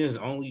Breeze? I think it's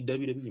the only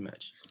WWE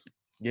match.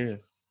 Yeah, I think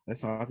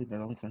that's the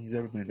only time he's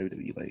ever been in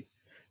WWE. Like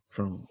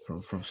from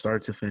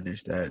start to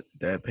finish, that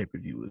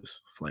pay-per-view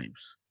was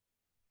flames.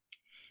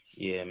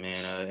 Yeah,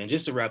 man. And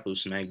just to wrap up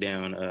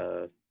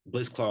SmackDown,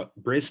 Bliss,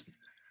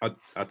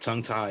 I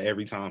tongue tie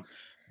every time.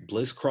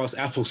 Bliss Cross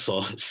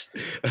Applesauce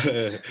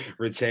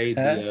retained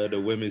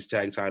the women's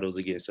tag titles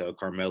against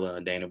Carmella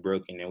and Dana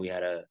Brooke, and then we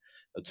had a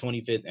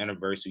 25th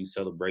anniversary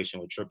celebration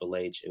with Triple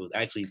H. It was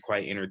actually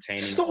quite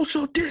entertaining.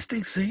 Social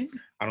distancing.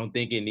 I don't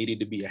think it needed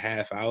to be a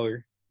half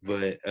hour,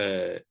 but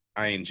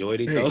I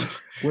enjoyed it though.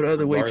 What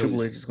other way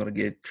Triple H is gonna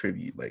get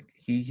tribute? Like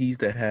he's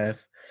the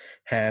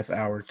half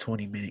hour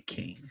 20-minute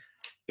king.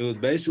 It was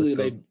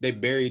basically they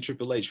buried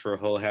Triple H for a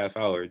whole half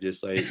hour,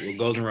 just like what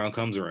goes around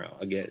comes around,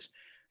 I guess.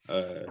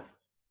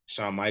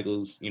 Shawn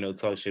Michaels,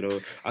 talk shit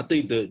over. I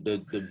think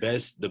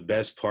the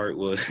best part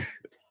was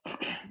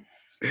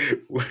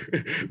when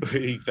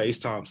he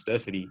FaceTimed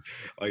Stephanie.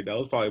 Like that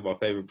was probably my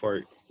favorite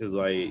part. Cause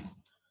like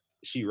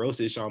she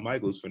roasted Shawn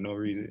Michaels for no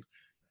reason.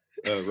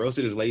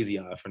 Roasted his lazy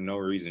eye for no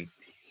reason.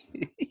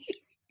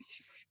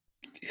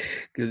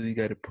 Cause he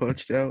got it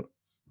punched out.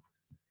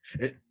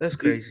 That's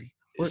crazy.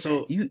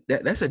 So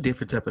that's a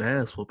different type of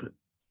ass whooping.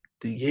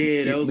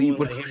 Yeah, that was one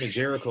like him and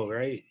Jericho,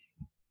 right?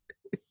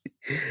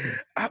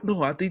 I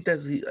think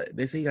that's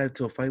they say he got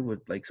into a fight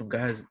with like some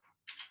guys,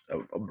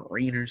 a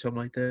Marine or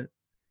something like that,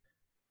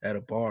 at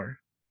a bar.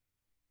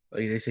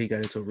 Like they say he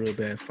got into a real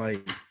bad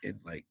fight in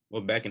like.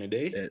 Well, back in the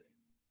day.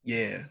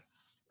 Yeah.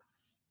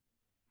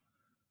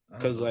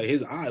 Because like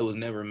his eye was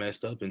never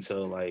messed up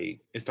until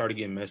like it started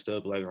getting messed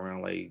up like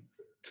around like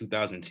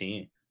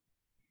 2010.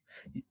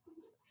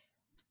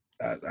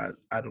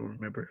 I don't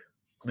remember.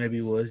 Maybe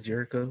it was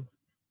Jericho.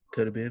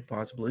 Could have been,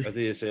 possibly. I think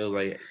it said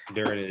like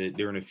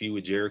during a feud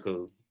with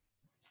Jericho.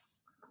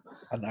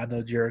 I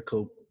know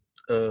Jericho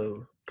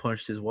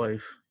punched his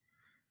wife.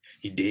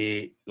 He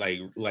did, like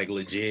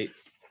legit,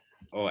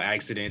 or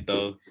accident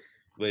though,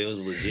 but it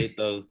was legit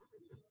though.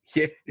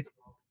 Yeah.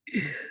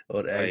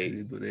 Or the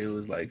accident, but it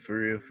was like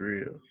for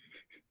real.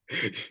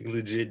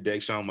 Legit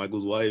deck Shawn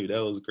Michaels' wife.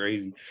 That was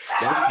crazy.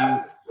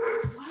 That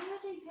feud.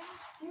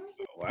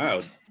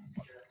 Wow.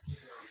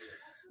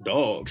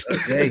 Dogs.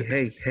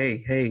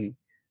 Hey.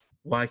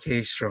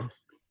 YK Strong.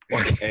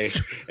 Hey,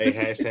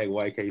 hashtag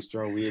YK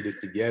Strong. We in this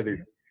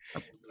together.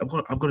 I'm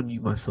gonna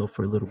mute myself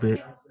for a little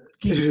bit.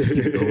 Keep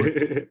it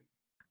going.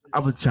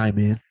 I'm gonna chime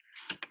in.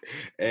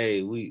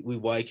 Hey, we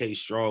YK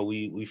Strong.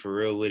 We for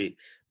real with it.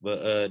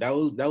 But that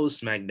was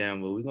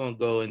SmackDown. But we're gonna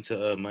go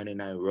into Monday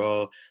Night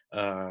Raw.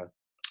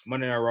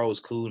 Monday Night Raw was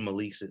cool.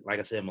 Malik said, like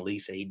I said,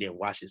 Malik said he didn't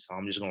watch it, so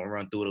I'm just gonna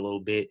run through it a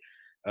little bit.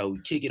 We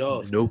kick it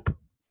off. Nope.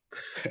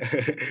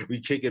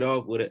 We kick it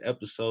off with an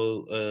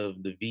episode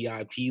of the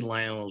VIP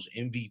Lounge.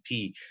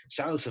 MVP.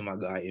 Shout out to my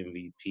guy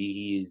MVP.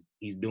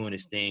 He's doing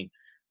his thing.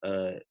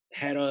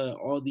 Had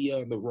all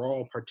the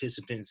Raw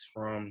participants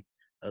from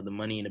the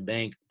Money in the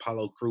Bank,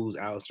 Apollo Crews,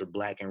 Aleister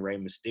Black, and Rey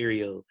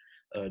Mysterio.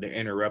 They're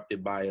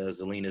interrupted by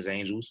Zelina's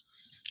Angels.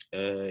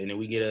 And then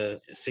we get a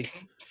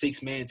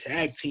six-man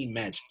tag team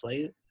match,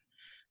 player.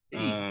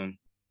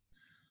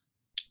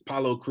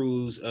 Apollo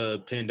Crews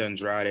pinned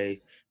Andrade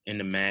in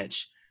the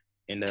match.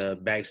 And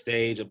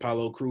backstage,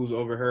 Apollo Crews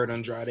overheard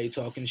Andrade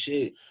talking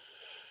shit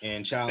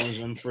and challenged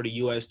him for the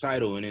U.S.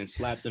 title and then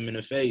slapped him in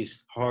the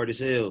face hard as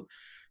hell.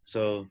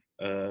 So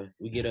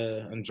we get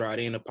Andrade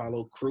and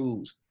Apollo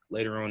Crews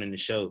later on in the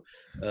show.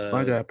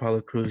 My guy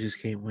Apollo Crews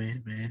just can't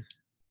win, man.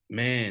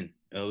 Man,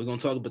 we're going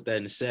to talk about that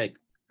in a sec.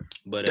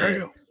 But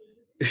damn.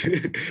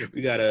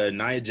 We got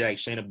Nia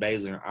Jax, Shayna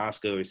Baszler, and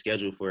Asuka are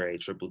scheduled for a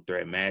triple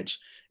threat match.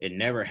 It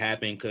never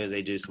happened because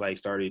they just like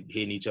started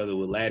hitting each other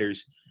with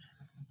ladders.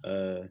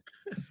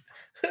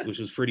 Which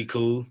was pretty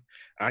cool.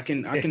 I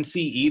can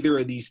see either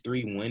of these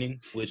three winning,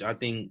 which I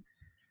think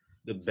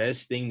the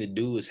best thing to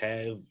do is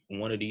have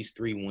one of these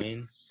three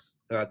win.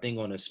 I think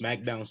on the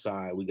SmackDown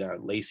side, we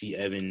got Lacey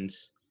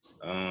Evans,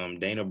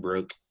 Dana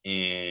Brooke,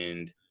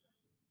 and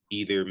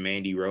either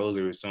Mandy Rose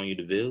or Sonya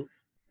Deville.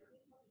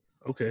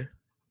 Okay.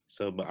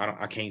 So, but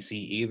I can't see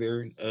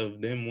either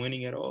of them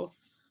winning at all.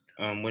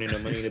 Winning the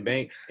Money in the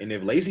Bank. And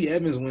if Lacey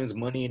Evans wins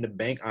Money in the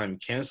Bank, I'm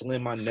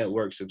canceling my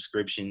network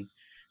subscription.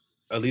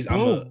 At least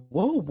I'll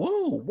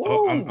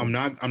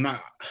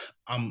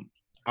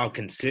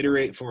consider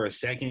it for a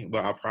second,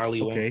 but I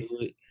probably won't do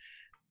it.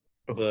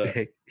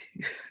 But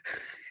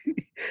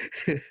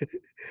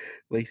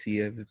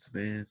Lacey Evans,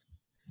 man.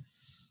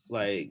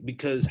 Like,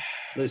 because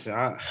listen,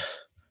 I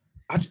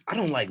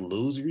don't like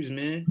losers,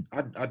 man.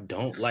 I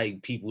don't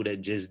like people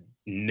that just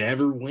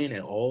never win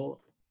at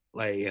all.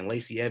 Like, and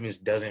Lacey Evans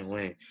doesn't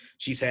win.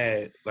 She's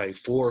had like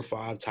 4 or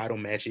 5 title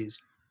matches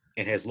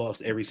and has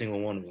lost every single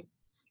one of them.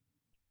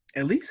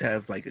 At least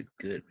have like a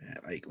good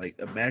like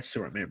a match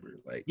to remember.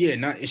 Like,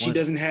 yeah, she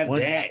doesn't have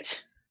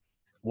that.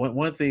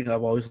 One thing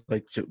I've always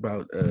liked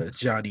about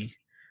Johnny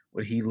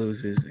when he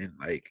loses, and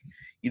like,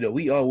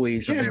 we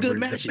always remember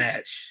the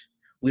match.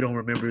 We don't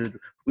remember.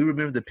 We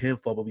remember the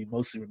pinfall, but we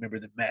mostly remember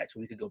the match.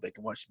 We could go back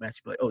and watch the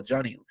match and be like, "Oh,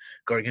 Johnny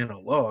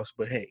Gargano lost,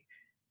 but hey,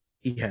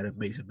 he had an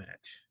amazing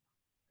match."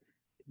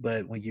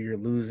 But when you're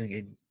losing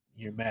and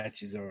your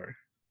matches are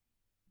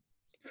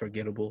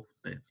forgettable,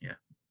 then yeah.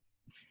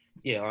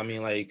 Yeah, I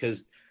mean, like,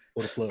 cause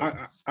For the plug.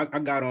 I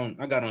got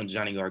on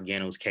Johnny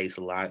Gargano's case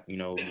a lot, you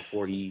know,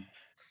 before he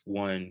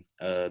won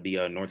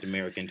the North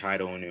American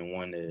title and then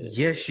won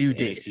Yes, you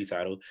the did. NXT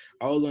title.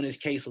 I was on his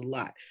case a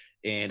lot,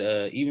 and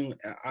even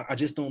I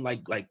just don't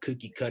like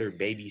cookie cutter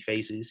baby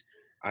faces.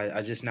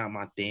 I just not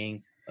my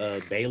thing.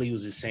 Bailey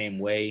was the same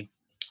way.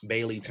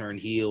 Bailey turned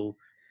heel.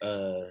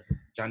 Uh,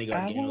 Johnny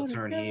I Gargano wanna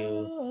turned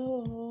heel.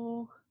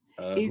 know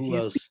if Who you be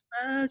else?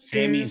 my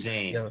Sami girl.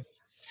 Zayn. Yo.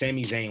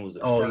 Sami Zayn was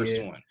the Oh first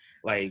yeah. one.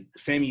 Like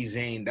Sami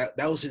Zayn,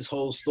 that was his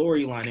whole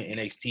storyline in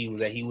NXT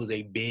was that he was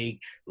a big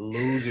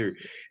loser.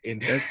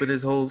 And That's been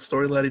his whole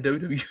storyline in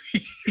WWE.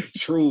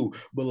 true,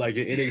 but like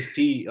in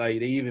NXT, like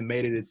they even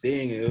made it a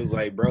thing. And it was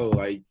like, bro,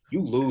 like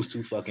you lose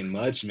too fucking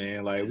much,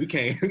 man. Like we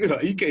can't,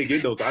 like, you can't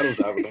get no titles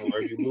out of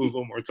nowhere if you lose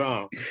one more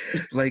time.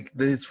 Like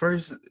his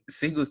first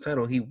singles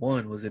title he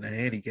won was in a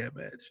handicap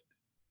match.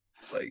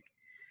 Like,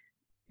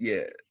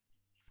 yeah,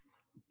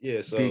 Yeah,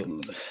 big so,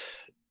 loser.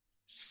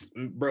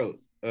 bro,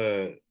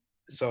 But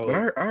so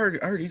I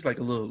heard he's like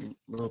a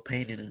little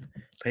pain in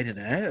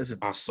the ass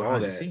I saw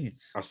behind the that.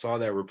 scenes. I saw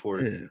that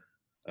report.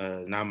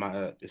 Yeah. Not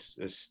my.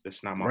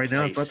 It's not my Right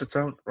now it's not place. the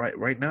time.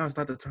 Right now it's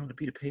not the time to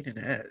be the pain in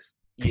the ass.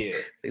 Yeah,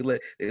 They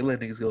let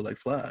niggas go like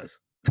flies.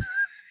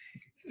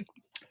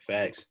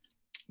 facts.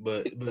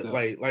 But So,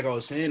 like I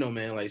was saying though,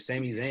 man, like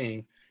Sami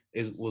Zayn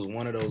was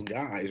one of those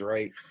guys,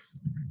 right?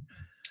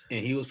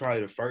 And he was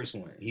probably the first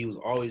one. He was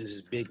always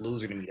this big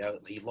loser to me.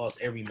 He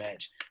lost every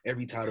match,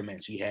 every title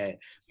match he had.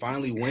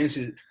 Finally wins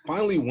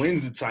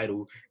the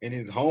title, and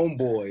his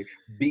homeboy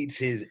beats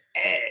his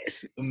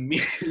ass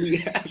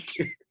immediately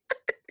after.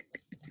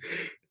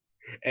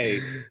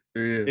 Hey,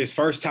 yeah. his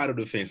first title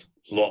defense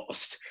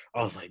lost.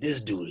 I was like, this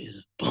dude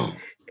is bum.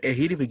 And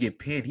he didn't even get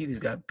pinned. He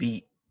just got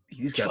beat.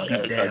 He just got beat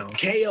A down.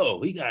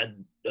 KO. He got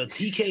a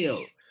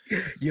TKO.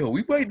 Yo,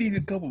 we might need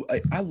a couple.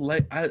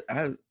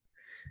 I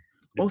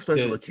on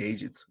special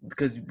occasions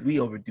because we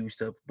overdo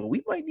stuff, but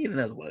we might need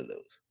another one of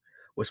those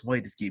where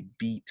somebody just get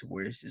beat to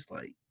where it's just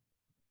like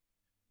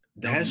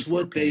That's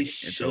what they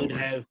should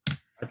have.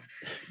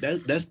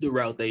 That's the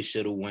route they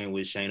should have went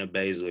with Shayna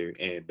Baszler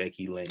and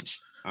Becky Lynch.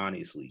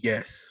 Honestly,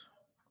 yes,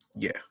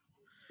 yeah.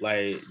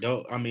 Like,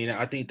 don't I mean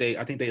I think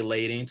they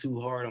laid in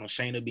too hard on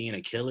Shayna being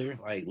a killer,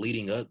 like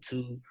leading up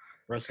to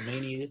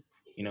WrestleMania.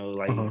 You know,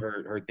 like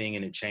her thing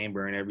in the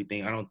chamber and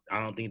everything. I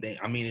don't think they.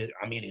 I mean,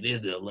 it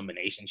is the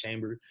elimination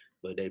chamber,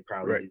 but they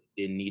probably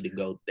didn't need to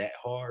go that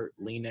hard,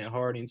 lean that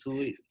hard into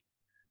it.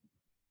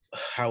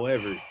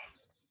 However,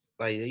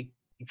 like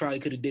you probably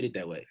could have did it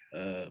that way.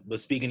 But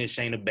speaking of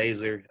Shayna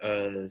Baszler,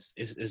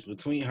 it's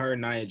between her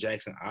and Nia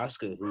Jackson,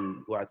 Asuka,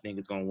 who I think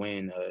is gonna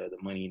win the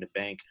Money in the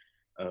Bank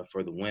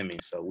for the women.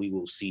 So we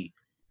will see.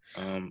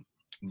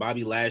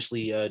 Bobby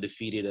Lashley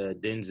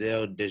defeated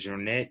Denzel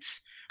Dejournette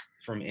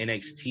from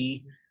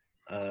NXT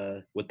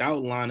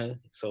without Lana,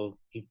 so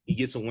he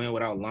gets a win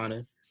without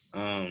Lana.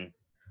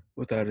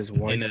 Without his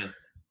wife.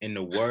 In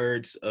the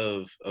words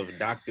of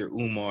Dr.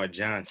 Umar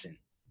Johnson.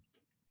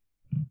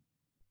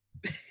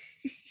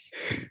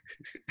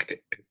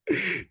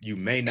 You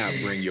may not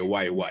bring your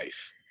white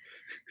wife.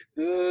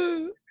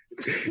 You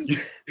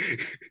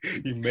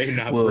may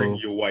not bring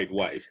your white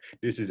wife.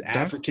 This is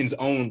Africans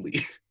only.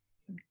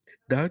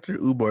 Dr.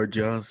 Umar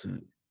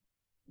Johnson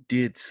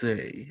did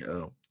say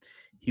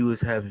he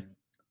was having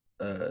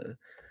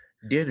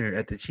dinner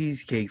at the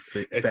Cheesecake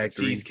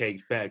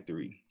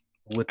Factory.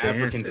 With the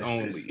Africans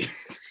ancestors.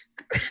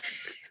 only.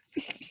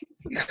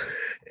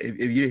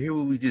 If you hear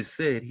what we just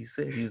said, he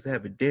said he was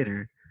having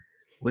dinner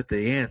with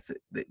the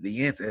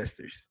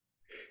ancestors.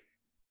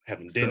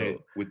 Having dinner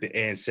with the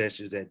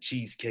ancestors at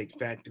Cheesecake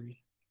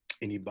Factory.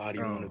 Anybody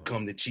want to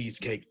come to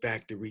Cheesecake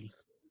Factory?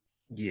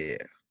 Yeah.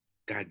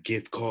 Got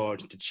gift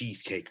cards to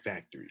Cheesecake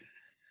Factory.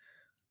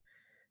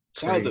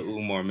 Shout out to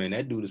Umar, man.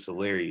 That dude is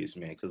hilarious,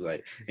 man. Cause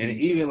like, and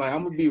even like,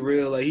 I'm gonna be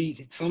real.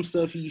 Like, some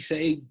stuff he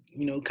say,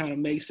 you know, kind of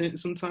makes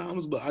sense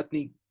sometimes. But I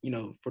think, you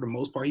know, for the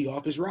most part, he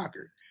off his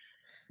rocker,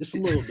 just a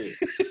little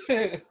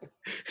bit.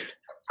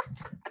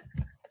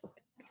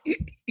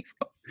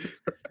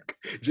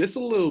 Just a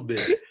little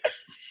bit.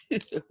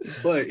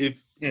 But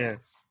if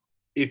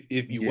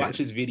you watch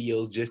his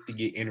videos just to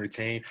get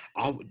entertained,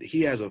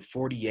 he has a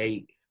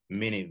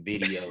 48-minute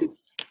video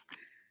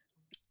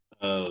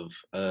of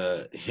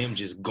him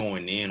just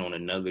going in on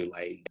another,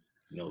 like,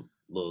 you know,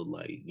 little,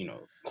 like, you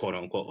know, quote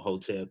unquote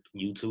hotep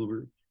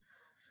YouTuber.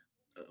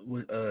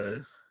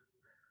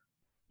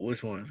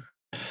 Which one?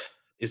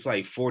 It's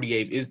like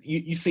 48.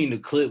 You seen the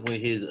clip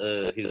when his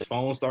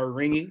phone started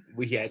ringing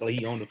when he act like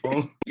he on the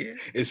phone? Yeah.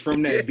 It's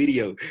from that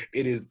video.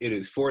 It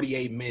is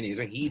 48 minutes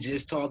and he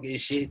just talking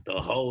shit the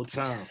whole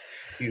time.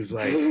 He was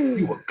like,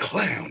 "You a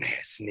clown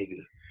ass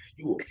nigga.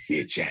 You a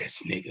bitch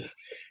ass nigga."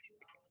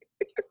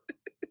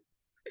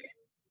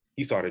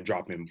 He started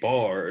dropping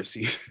bars.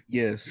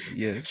 Yes.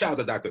 Shout out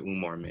to Dr.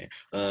 Umar, man.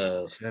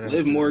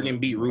 Liv Morgan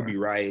beat Umar. Ruby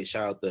Riott.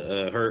 Shout out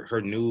to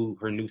her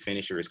new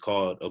finisher is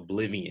called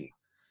Oblivion.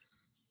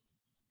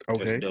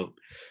 Okay.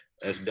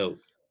 That's dope.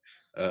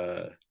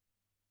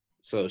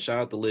 So shout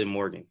out to Liv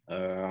Morgan.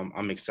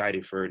 I'm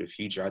excited for the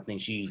future. I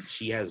think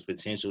she has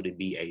potential to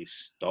be a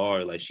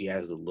star. Like she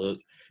has the look.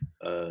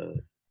 Uh,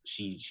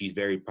 she's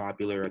very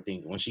popular. I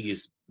think once she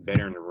gets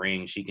better in the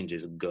ring, she can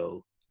just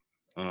go.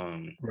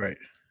 Um, Right.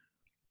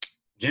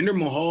 Jinder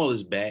Mahal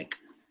is back.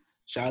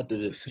 Seen Shout out to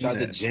that.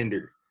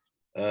 Jinder,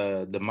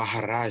 the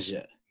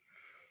Maharaja.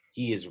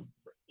 He is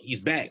he's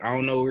back. I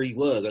don't know where he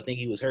was. I think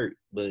he was hurt,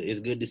 but it's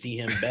good to see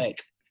him back.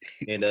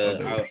 And I don't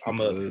know where he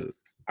I'm a was.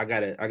 I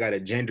got a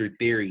gender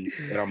theory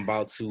that I'm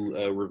about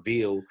to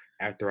reveal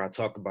after I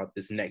talk about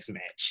this next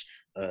match.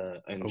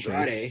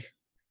 Okay.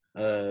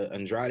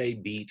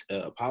 Andrade beat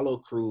Apollo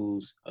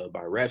Cruz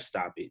by ref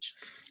stoppage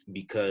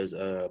because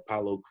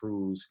Apollo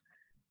Cruz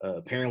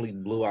apparently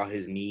blew out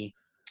his knee,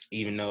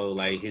 even though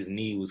like his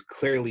knee was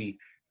clearly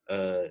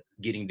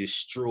getting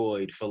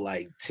destroyed for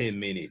like 10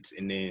 minutes.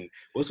 And then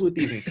what's with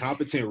these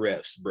incompetent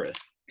refs, bruh?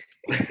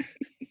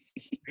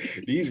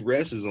 These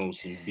refs is on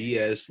some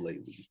BS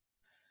lately.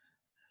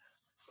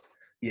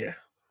 Yeah.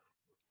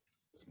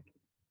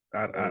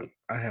 I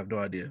have no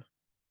idea.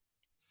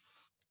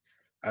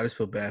 I just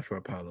feel bad for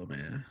Apollo,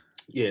 man.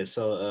 Yeah,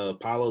 so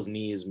Apollo's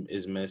knee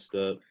is messed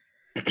up.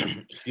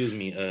 Excuse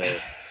me.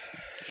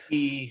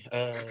 He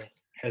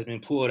has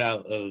been pulled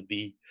out of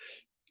the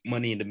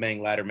Money in the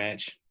Bank ladder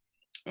match,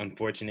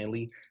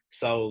 unfortunately.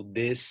 So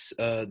this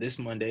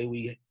Monday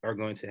we are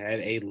going to have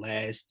a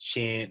last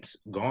chance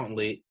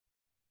gauntlet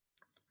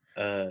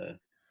to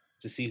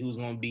see who's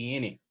going to be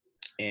in it.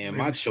 And Rey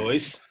my Mysterio.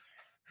 choice,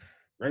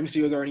 Rey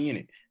Mysterio's already in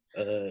it.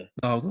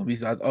 No, it's gonna be.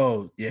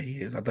 Oh, yeah, he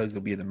is. I thought he was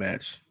gonna be in the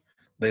match.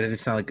 They didn't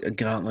sound like a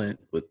gauntlet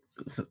with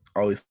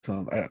always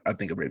some. I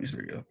think of Rey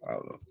Mysterio. I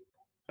don't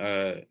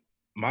know.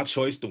 My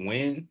choice to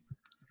win,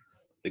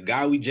 the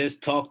guy we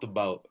just talked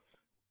about,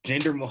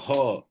 Jinder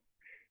Mahal.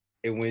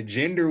 And when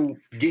Jinder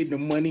getting the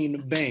Money in the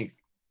Bank,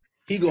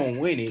 he gonna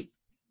win it,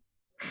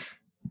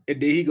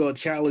 and then he gonna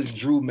challenge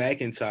Drew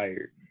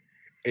McIntyre,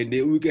 and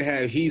then we could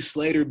have Heath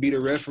Slater be the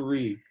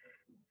referee.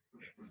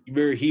 You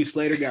remember Heath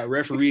Slater got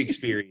referee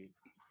experience,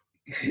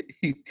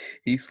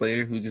 Heath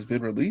Slater, who just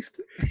been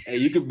released. and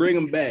you could bring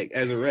him back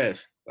as a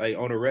ref, like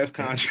on a ref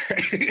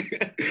contract.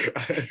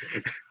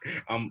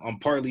 I'm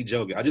partly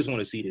joking. I just want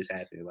to see this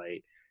happen.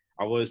 Like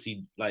I want to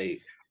see.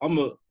 Like I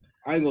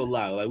ain't gonna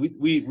lie. Like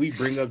we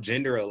bring up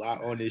gender a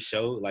lot on this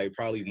show, like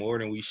probably more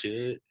than we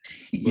should.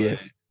 But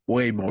Yes,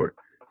 way more.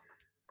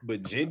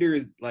 but gender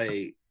is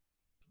like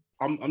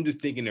I'm just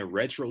thinking in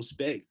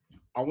retrospect.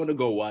 I want to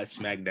go watch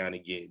SmackDown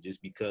again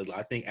just because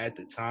I think at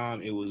the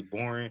time it was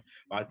boring.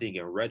 But I think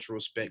in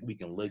retrospect we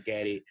can look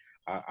at it.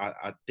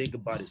 I think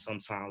about it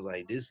sometimes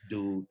like this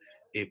dude,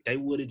 if they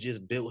would have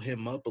just built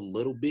him up a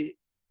little bit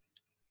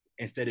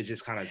instead of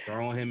just kind of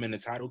throwing him in the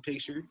title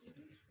picture,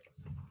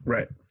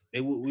 Right.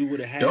 we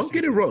would have had Don't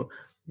get it something. wrong.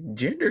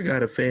 Jinder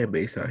got a fan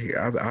base out here.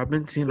 I've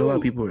been seeing a lot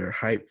of people who are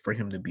hyped for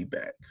him to be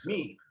back. So,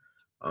 Me,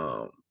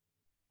 I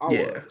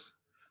was.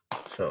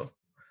 So,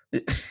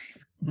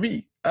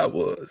 I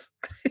was.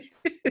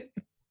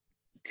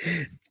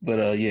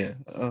 But yeah,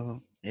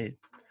 it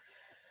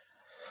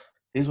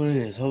is what it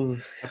is.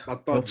 I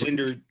thought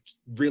Jinder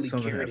really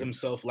carried happens.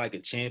 himself like a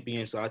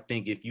champion. So I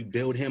think if you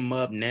build him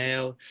up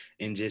now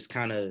and just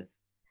kind of,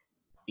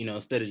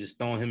 instead of just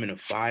throwing him in a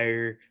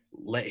fire,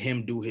 let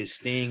him do his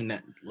thing,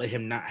 let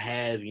him not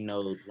have,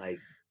 like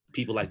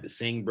people like the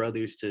Singh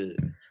brothers to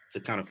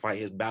kind of fight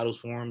his battles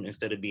for him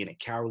instead of being a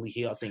cowardly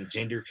heel. I think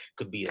Jinder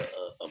could be a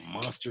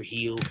monster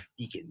heel.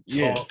 He can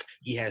talk.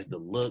 He has the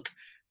look.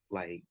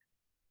 Like,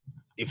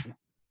 if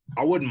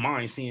I wouldn't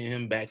mind seeing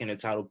him back in the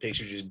title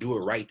picture, just do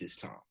it right this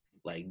time.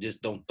 Like,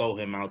 just don't throw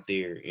him out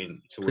there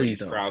and to where these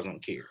crowds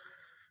don't care.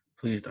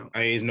 Please don't. I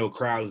mean, there's no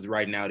crowds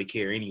right now to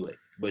care anyway,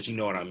 but you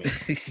know what I mean.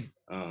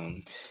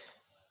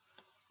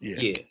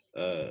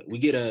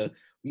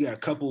 We got a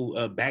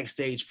couple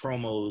backstage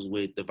promos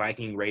with the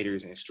Viking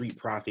Raiders and Street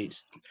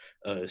Profits.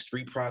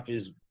 Street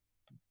Profits,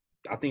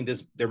 I think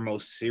this their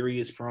most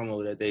serious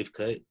promo that they've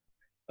cut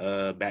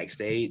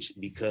backstage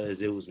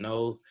because it was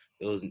no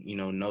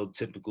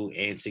typical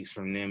antics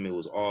from them. It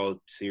was all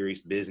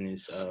serious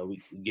business. We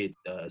get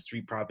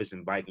Street Profits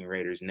and Viking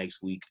Raiders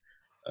next week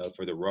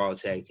for the Raw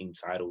Tag Team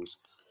titles.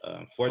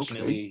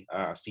 Unfortunately,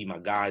 I see my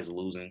guys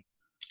losing.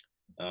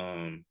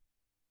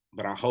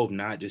 But I hope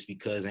not, just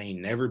because they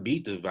ain't never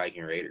beat the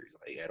Viking Raiders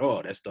like at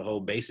all. That's the whole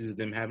basis of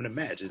them having a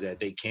match, is that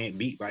they can't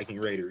beat Viking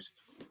Raiders.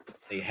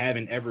 They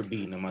haven't ever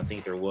beaten them. I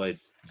think they're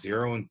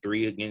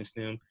 0-3 against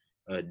them,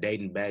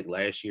 dating back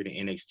last year to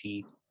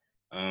NXT.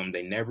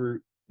 They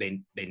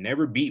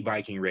never beat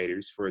Viking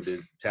Raiders for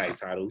the tag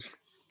titles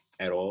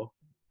at all.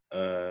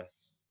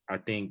 I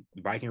think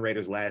Viking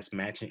Raiders' last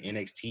match in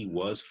NXT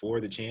was for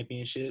the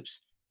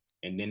championships,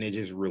 and then they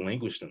just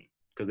relinquished them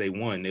because they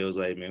won. They was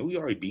like, man, we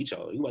already beat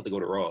y'all. We about to go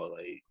to Raw.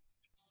 Like,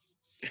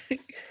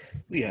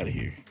 we out of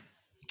here.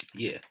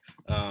 Yeah.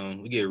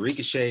 We get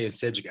Ricochet and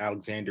Cedric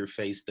Alexander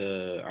faced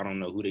I don't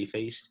know who they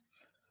faced,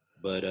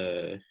 but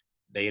they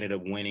ended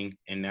up winning.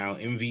 And now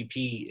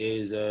MVP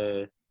is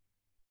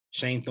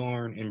Shane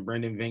Thorne and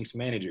Brendan Vink's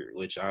manager,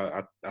 which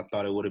I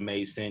thought it would have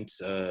made sense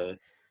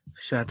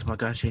Shout out to my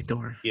guy Shane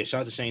Thorne. Yeah,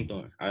 shout out to Shane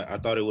Thorne. I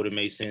thought it would have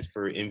made sense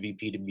for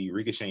MVP to be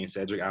Ricochet and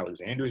Cedric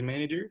Alexander's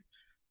manager,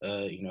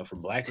 for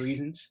black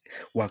reasons.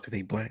 Why? Because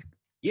they black.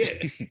 Yeah.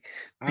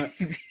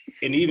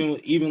 And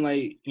even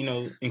like,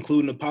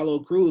 including Apollo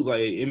Crews,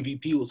 like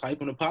MVP was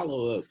hyping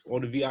Apollo up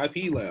on the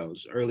VIP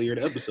lounge earlier in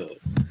the episode.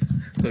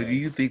 So do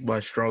you think my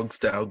strong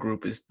style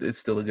group is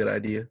still a good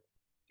idea?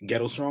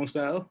 Ghetto Strong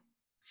Style?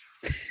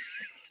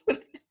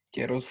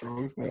 Ghetto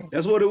Strong Style.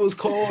 That's what it was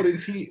called in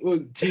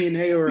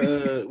TNA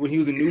or when he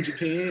was in New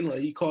Japan. Like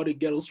he called it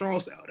Ghetto Strong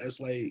Style.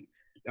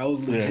 That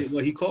was legit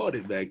what he called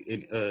it back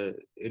in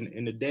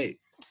the day.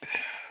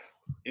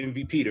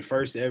 MVP, the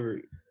first ever.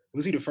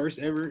 Was he the first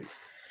ever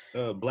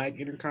black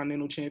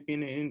Intercontinental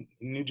Champion in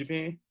New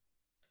Japan?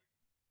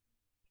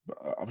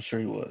 I'm sure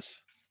he was.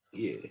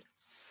 Yeah.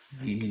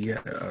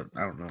 I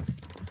don't know.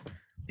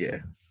 Yeah.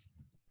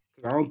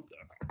 I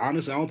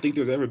don't think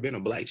there's ever been a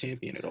black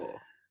champion at all.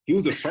 He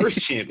was the first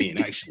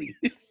champion, actually.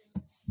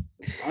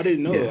 I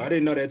didn't know. Yeah. I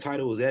didn't know that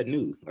title was that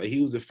new. Like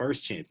he was the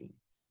first champion.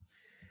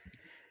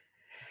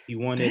 He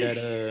won it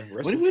at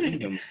Wrestle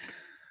Kingdom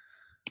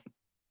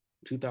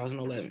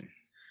 2011.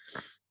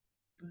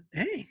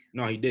 Dang.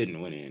 No, he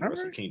didn't win it in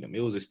Wrestle Kingdom.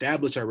 It was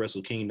established at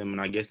Wrestle Kingdom, and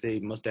I guess they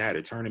must have had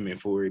a tournament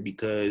for it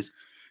because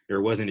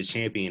there wasn't a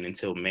champion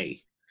until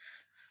May.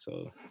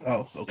 So,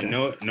 okay.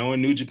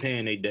 Knowing New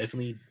Japan, they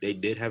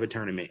did have a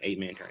tournament,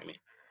 8-man tournament.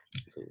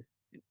 So,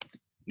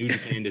 New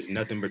Japan does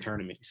nothing but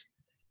tournaments.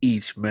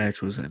 Each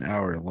match was an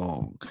hour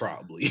long.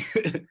 Probably.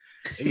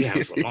 They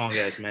have some long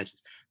ass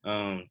matches.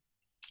 And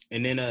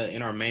then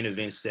in our main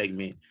event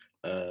segment,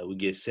 we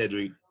get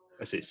Cedric.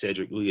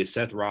 We get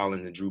Seth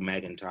Rollins and Drew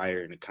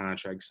McIntyre in a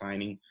contract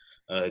signing.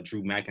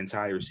 Drew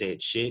McIntyre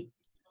said shit.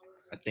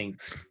 I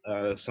think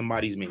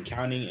somebody's been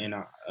counting, and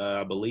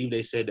I believe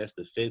they said that's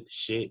the 5th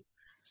shit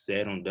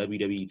said on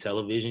WWE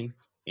television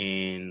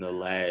in the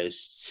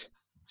last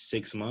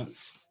 6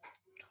 months.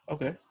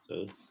 Okay.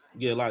 So you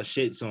get a lot of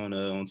shits on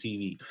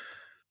TV.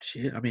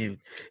 Shit. I mean,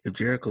 if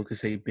Jericho could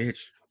say bitch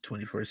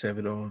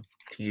 24/7 on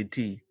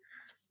TNT,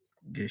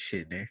 get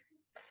shit in there.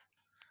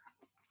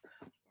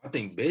 I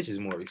think bitch is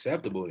more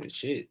acceptable than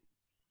shit.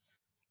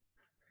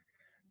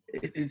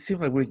 It seems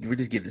like we're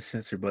just getting the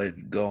censor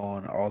button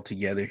going all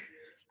together.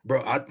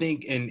 Bro, I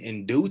think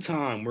in due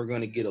time we're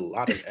gonna get a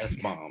lot of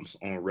F-bombs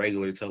on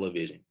regular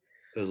television.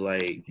 Cause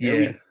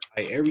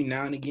every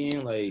now and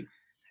again, like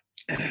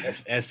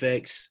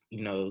FX,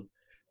 you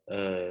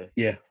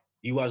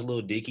watch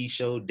Lil Dicky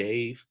show,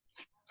 Dave.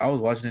 I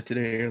was watching it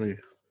today earlier.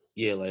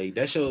 Yeah, like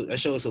that show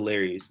is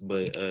hilarious,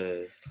 but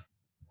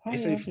they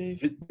say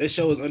that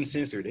show is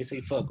uncensored. They say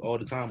fuck all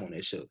the time on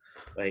that show.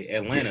 Like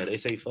Atlanta, they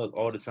say fuck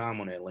all the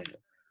time on Atlanta.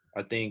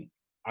 I think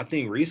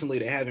recently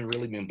they haven't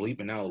really been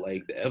bleeping out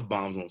like the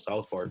F-bombs on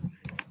South Park,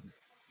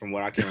 from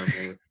what I can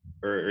remember,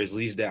 or at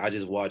least that I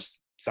just watched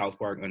South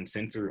Park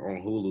uncensored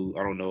on Hulu.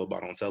 I don't know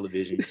about on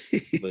television,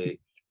 but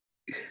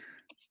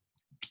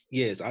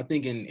yes, I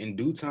think in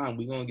due time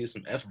we're gonna get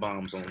some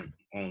F-bombs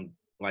on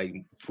like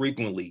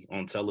frequently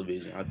on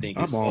television. I think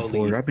I'm all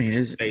for it. I mean,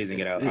 it's phasing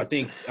it out. I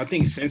think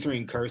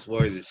censoring curse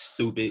words is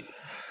stupid.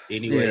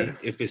 Anyway,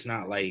 if it's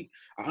not like,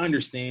 I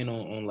understand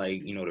on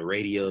like, the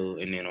radio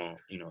and then on,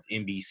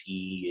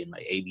 NBC and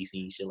like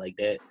ABC and shit like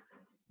that.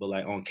 But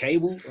like on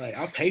cable, like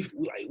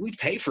we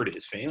pay for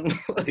this, fam.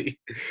 like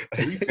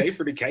we pay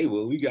for the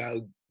cable. We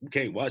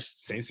can't watch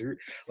censored.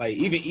 Like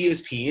even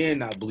ESPN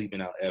not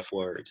bleeping out F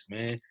words,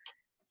 man.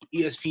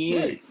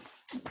 ESPN,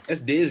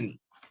 that's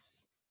Disney.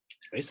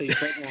 They say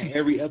fuck on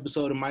every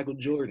episode of Michael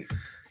Jordan.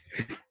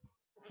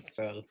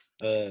 So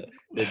so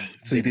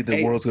you think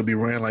the world's gonna be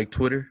ran like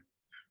Twitter?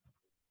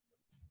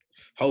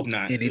 Hope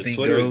not. Anything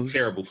Twitter goes. is a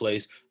terrible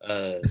place.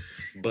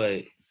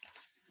 But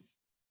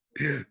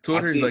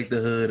Twitter is like the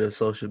hood of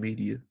social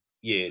media.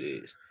 Yeah, it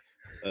is.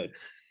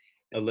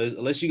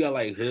 Unless you got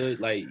like hood,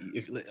 like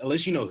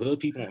unless you know hood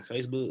people on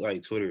Facebook,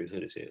 like Twitter is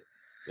hood as hell.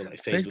 But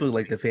like Facebook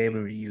like the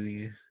family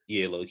reunion.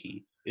 Yeah, low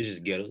key. It's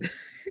just ghetto.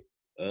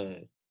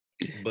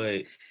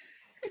 But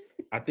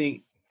I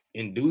think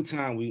in due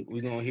time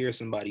we're gonna hear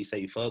somebody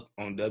say fuck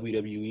on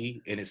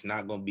WWE, and it's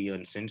not gonna be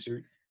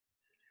uncensored.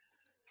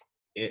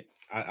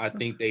 I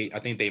think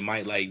they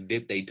might like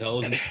dip their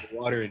toes into the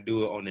water and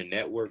do it on the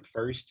network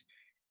first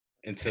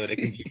until they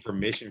can get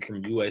permission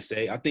from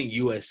USA. I think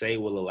USA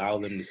will allow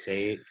them to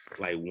say it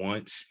like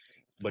once,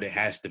 but it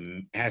has to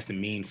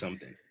mean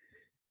something.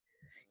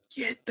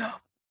 Get the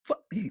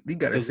fuck. You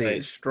gotta say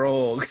it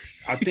strong.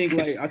 I think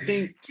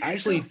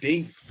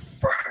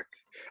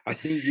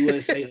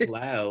USA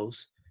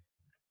allows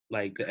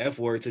like the F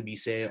word to be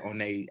said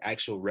on a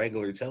actual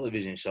regular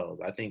television shows.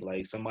 I think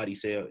like somebody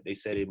said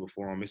it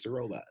before on Mr.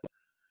 Robot.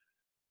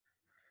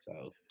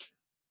 So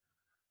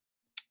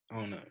I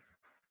don't know.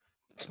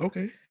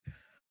 Okay.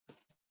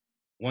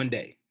 One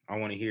day I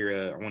want to hear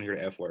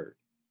the F word.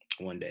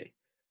 One day.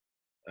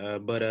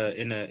 But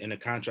in a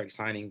contract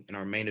signing in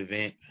our main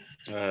event,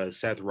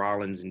 Seth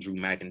Rollins and Drew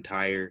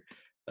McIntyre.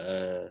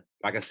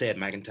 Like I said,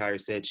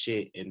 McIntyre said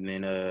shit and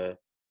then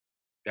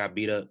got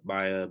beat up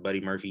by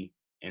Buddy Murphy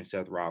and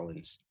Seth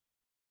Rollins.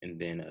 And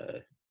then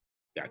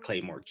got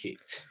Claymore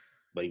kicked.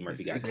 Buddy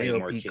Murphy got Is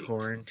Claymore AOP kicked.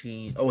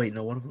 quarantine? Oh wait,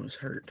 no, one of them is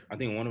hurt. I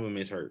think one of them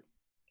is hurt.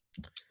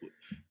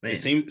 Man. It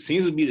seems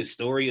to be the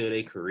story of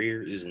their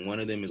career is one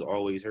of them is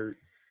always hurt.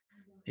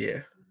 Yeah.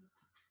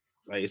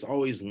 Like it's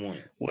always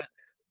one.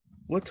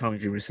 What Tommy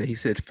Dreamer said? He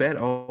said fat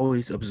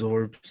always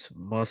absorbs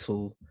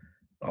muscle,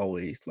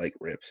 always like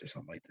reps or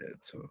something like that.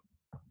 So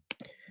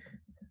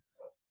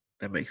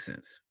that makes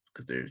sense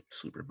because they're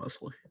super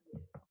muscly.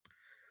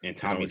 And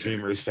Tommy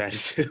Dreamer is fat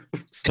as hell.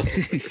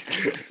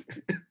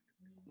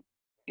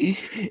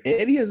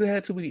 And he hasn't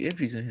had too many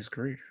injuries in his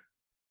career.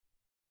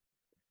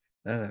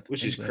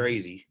 Which is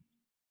crazy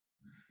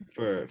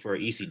for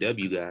an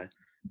ECW guy.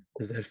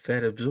 Because that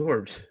fat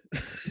absorbs.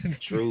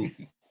 True.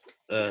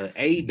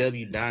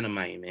 AEW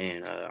Dynamite,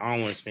 man. I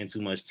don't want to spend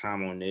too much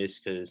time on this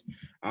because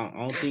I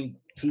don't think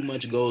too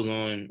much goes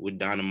on with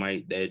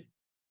Dynamite that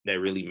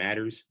really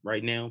matters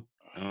right now.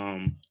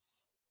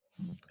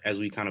 As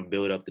we kind of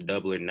build up the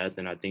Double or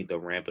Nothing, I think they'll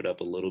ramp it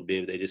up a little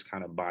bit. They just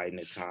kind of biding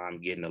the time,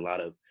 getting a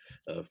lot of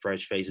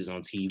fresh faces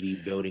on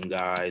TV, building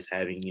guys,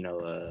 having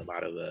a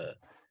lot of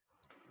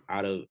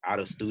out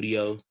of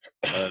studio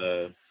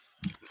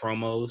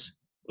promos,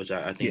 which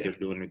I think they're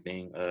doing their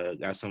thing.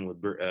 Got some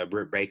with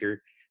Britt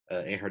Baker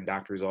in her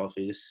doctor's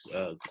office.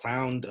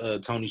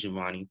 Clowned Tony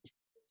Schiavone,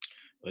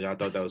 which I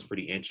thought that was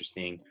pretty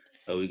interesting.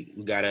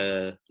 We got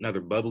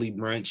another bubbly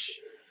brunch,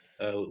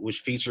 which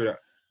featured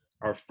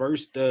our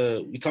first.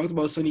 We talked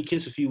about Sonny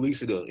Kiss a few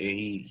weeks ago, and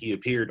he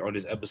appeared on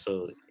this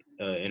episode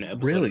in an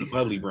episode of the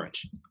Bubbly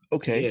Brunch.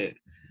 Okay.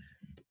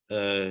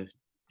 Yeah.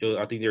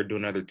 I think they were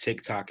doing another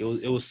TikTok. It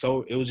was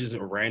just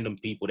random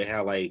people. They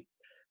had like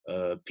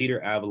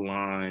Peter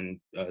Avalon,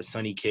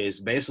 Sonny Kiss,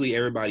 basically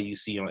everybody you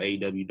see on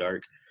AEW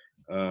Dark.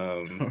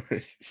 And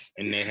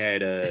they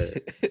had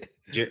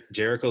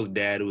Jericho's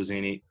dad was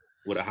in it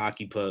with a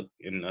hockey puck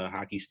and a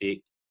hockey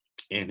stick,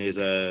 and his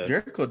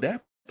Jericho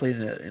dad played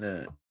in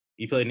a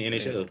he played in the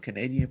NHL,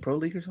 Canadian Pro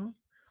League or something.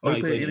 No, he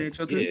played in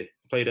NHL too. Yeah,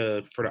 played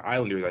for the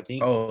Islanders, I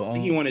think. I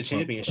think he won a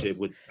championship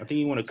with. I think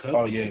he won a cup.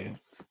 Oh yeah.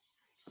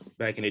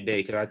 Back in the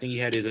day, because I think he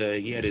had his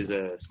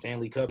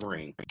Stanley Cup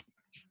ring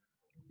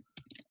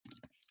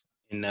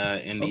in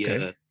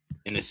the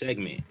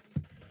segment.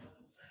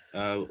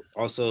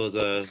 Also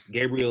is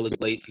Gabriel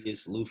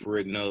Iglesias, Lou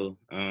Ferrigno.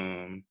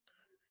 I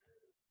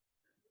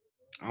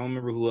don't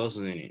remember who else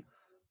was in it.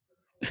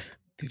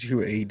 Did you hear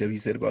what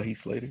AEW said about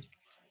Heath Slater?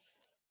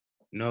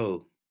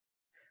 No.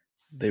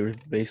 They were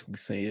basically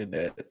saying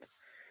that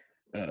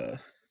I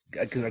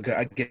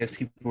guess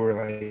people were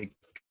like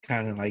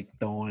kind of like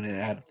throwing it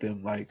at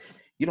them, like,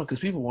 because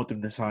people want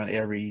them to sign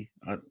every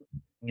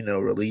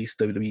release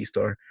WWE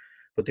star,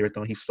 but they were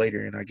throwing Heath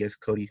Slater, and I guess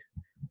Cody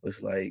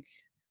was like,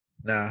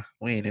 nah,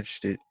 we ain't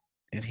interested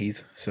in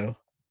Heath. So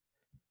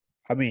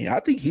I mean, I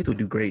think Heath will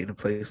do great in a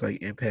place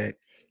like Impact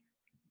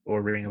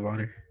or Ring of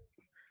Honor.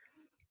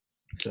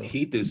 So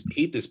Heath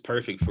is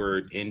perfect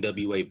for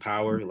NWA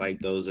Power, like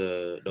those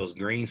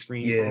green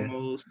screen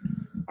promos.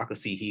 I could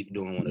see Heath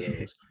doing one of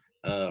those.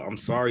 I'm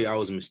sorry I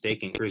was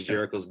mistaken. Chris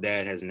Jericho's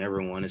dad has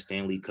never won a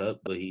Stanley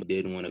Cup, but he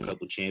did win a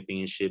couple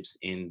championships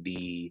in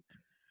the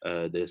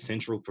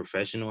Central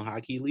Professional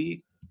Hockey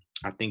League.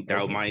 I think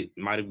that might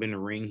have been the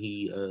ring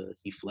he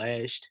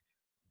flashed.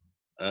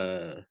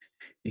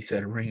 He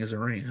said a ring is a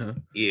ring, huh?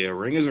 Yeah, a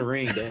ring is a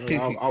ring,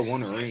 though. I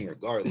want a ring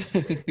regardless.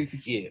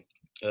 Yeah.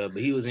 But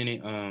he was in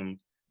it.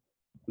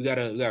 We got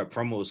a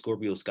promo with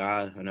Scorpio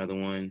Sky, another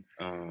one.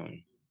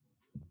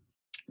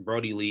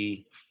 Brody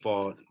Lee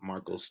fought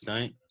Marco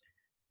Stunt.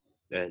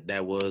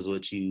 That was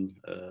what you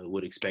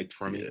would expect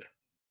from it.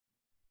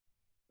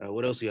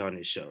 What else we got on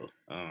this show?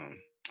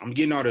 I'm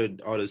getting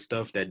all the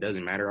stuff that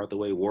doesn't matter out the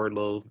way.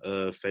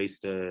 Wardlow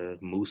faced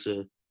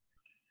Musa.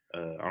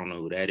 I don't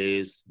know who that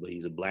is, but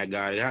he's a black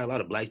guy. They had a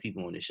lot of black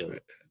people on this show.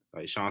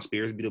 Like Sean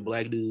Spears be the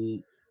black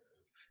dude.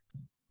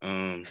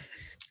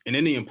 And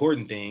then the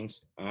important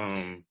things.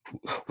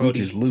 We're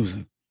just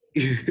losing.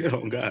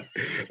 Oh God.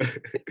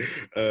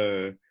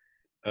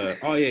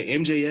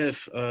 MJF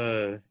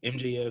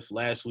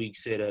last week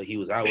said he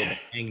was out with a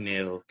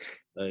hangnail.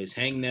 His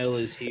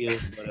hangnail is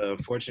healed, but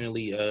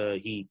unfortunately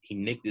he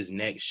nicked his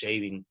neck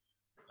shaving.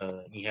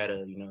 He had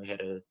a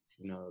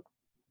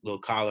little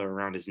collar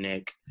around his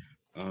neck.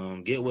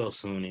 Get well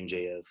soon,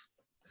 MJF.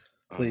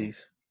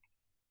 Please.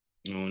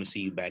 I want to see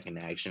you back in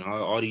action.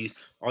 All these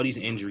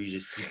injuries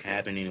just keep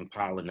happening and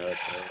piling up.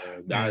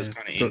 Guys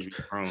kind of injury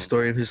prone.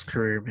 Story of his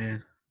career,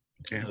 man.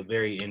 Yeah.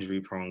 Very injury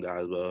prone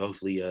guys, but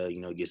hopefully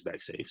gets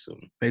back safe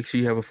soon. Make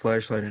sure you have a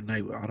flashlight at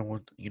night. I don't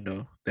want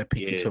that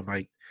pinky toe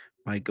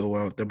might go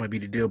out. That might be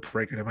the deal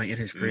breaker. That might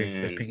end his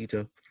career. That pinky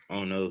toe.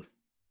 Oh no.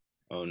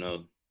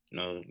 No,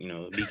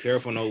 be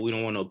careful. No, we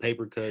don't want no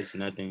paper cuts,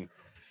 nothing.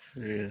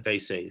 Yeah. Stay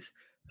safe.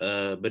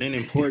 But in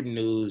important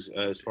news,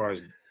 as far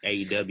as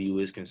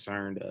AEW is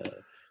concerned,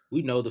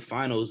 we know the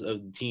finals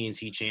of the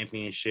TNT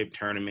Championship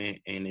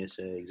tournament, and it's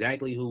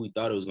exactly who we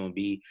thought it was going to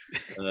be.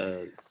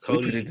 Cody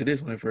we predicted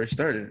this when it first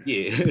started.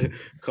 Yeah,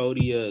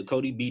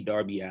 Cody beat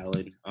Darby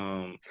Allin.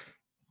 One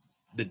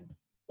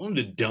of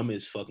the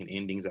dumbest fucking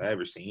endings I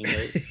ever seen.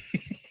 Right?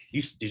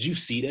 Did you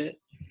see that,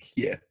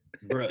 Yeah,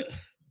 bruh?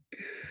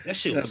 That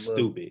shit and was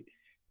stupid.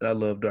 I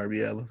love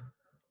Darby Allin.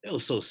 That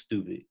was so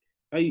stupid.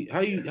 How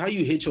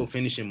you hit your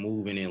finishing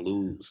move and then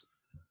lose?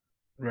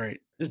 Right.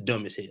 It's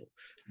dumb as hell.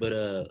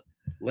 But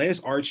Lance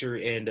Archer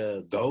and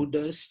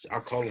Goldust, I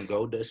call him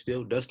Goldust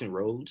still, Dustin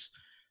Rhodes.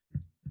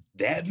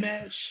 That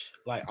match,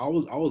 like I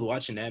was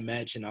watching that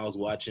match and I was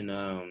watching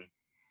I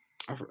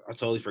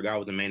totally forgot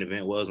what the main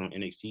event was on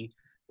NXT.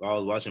 I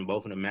was watching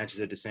both of the matches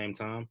at the same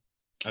time.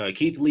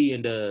 Keith Lee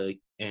and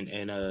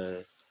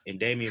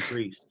Damian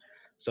Priest.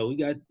 So we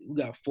got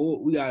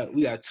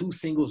two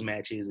singles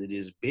matches of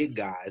just big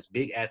guys,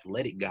 big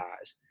athletic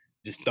guys,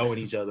 just throwing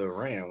each other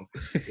around.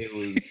 It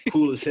was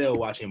cool as hell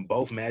watching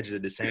both matches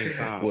at the same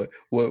time.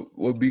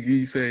 What Big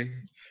E say?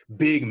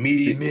 Big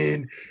meaty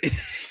men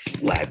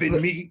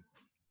slapping me.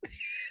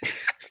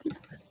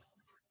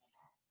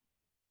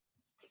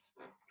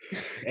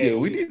 Yeah,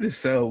 we need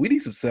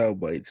some sound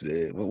bites,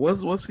 man. But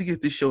once we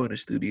get this show in the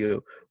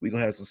studio, we're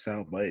gonna have some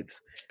sound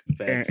bites.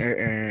 Facts.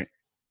 Yeah.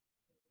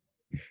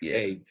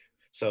 Hey,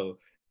 so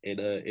in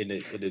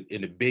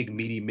the big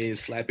meaty men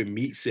slapping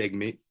meat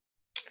segment,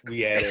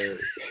 we had a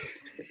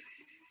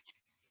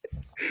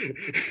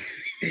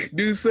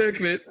New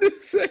segment.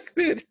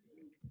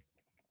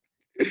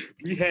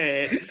 we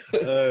had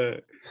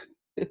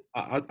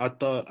I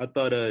thought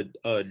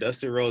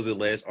Dustin Rhodes and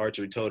Lance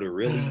Archer told a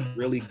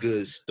really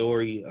good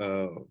story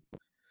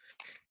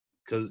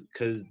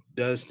because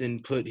Dustin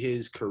put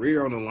his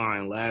career on the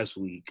line last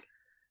week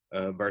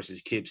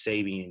versus Kip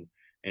Sabian,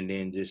 and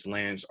then just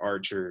Lance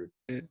Archer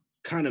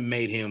kind of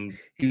made him.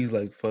 He was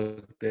like,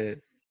 "Fuck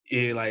that."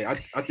 Yeah, like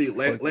I think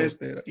Lance.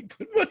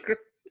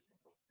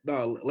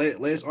 No,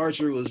 Lance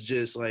Archer was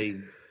just like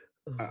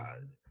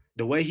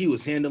the way he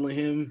was handling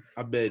him.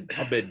 I bet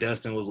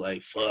Dustin was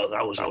like, "Fuck,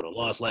 I wish I would have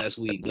lost last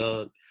week,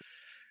 dog."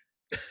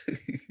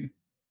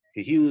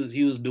 He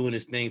was doing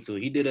his thing too.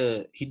 He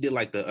did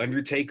like the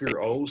Undertaker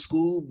old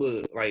school,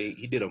 but like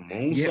he did a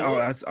moonsault.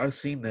 Yeah, I've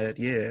seen that.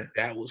 Yeah,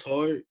 that was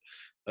hard.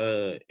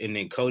 And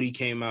then Cody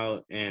came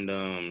out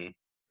and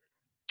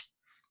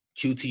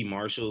QT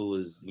Marshall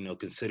was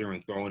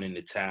considering throwing in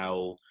the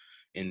towel,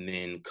 and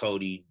then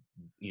Cody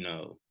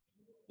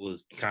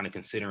was kind of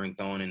considering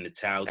throwing in the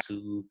towel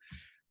too.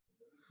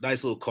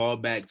 Nice little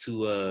callback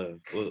to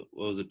what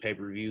was it,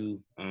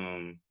 pay-per-view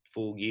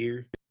Full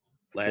Gear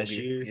last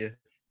year.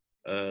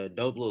 Yeah.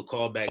 Dope little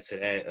callback to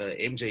that.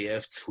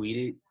 MJF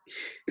tweeted,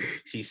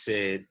 he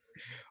said,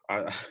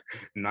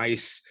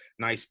 nice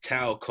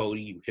towel,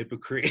 Cody, you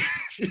hypocrite.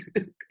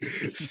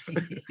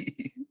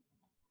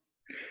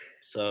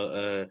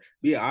 So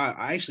yeah,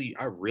 I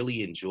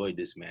really enjoyed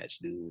this match,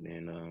 dude.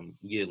 And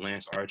we get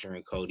Lance Archer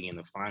and Cody in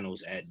the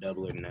finals at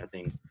Double or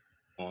Nothing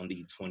on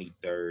the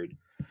 23rd.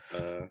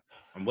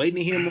 I'm waiting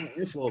to hear more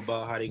info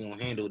about how they're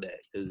gonna handle that,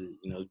 because if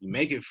you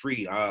make it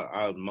free,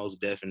 I'll most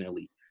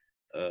definitely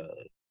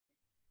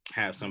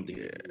have something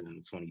to do on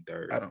the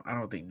 23rd. I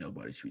don't think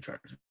nobody should be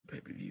charging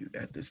pay-per-view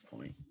at this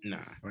point. Nah,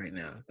 right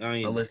now. I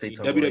mean, unless they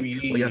talk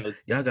WWE, like,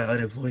 y'all got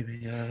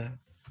unemployment, yeah.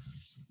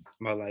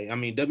 But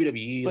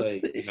WWE, but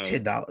like it's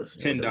 $10.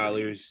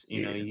 $10,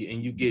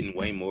 and you getting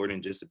way more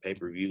than just a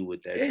pay-per-view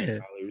with that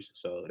 $10.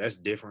 So that's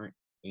different.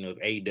 If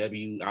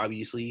AEW,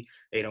 obviously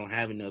they don't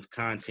have enough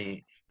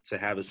content to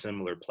have a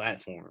similar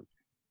platform,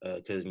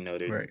 because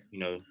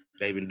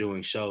they've been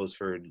doing shows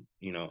for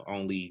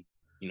only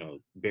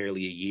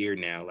barely a year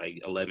now, like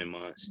 11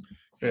 months.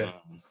 Yeah.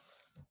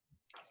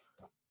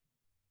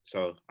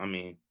 So I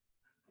mean,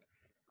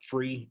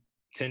 free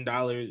 $10,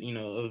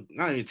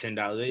 not even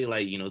 $10, they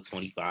like,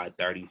 $25,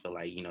 $30 for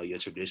like, your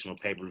traditional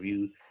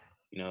pay-per-view,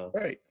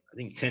 Right. I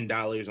think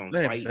 $10 on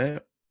that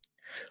Fight.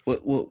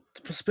 Well,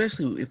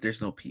 especially if there's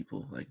no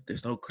people, like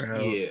there's no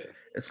crowd. Yeah.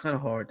 It's kind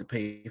of hard to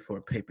pay for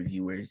a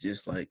pay-per-view where it's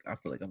just like, I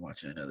feel like I'm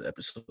watching another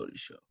episode of the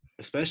show.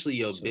 Especially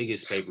your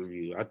biggest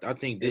pay-per-view. I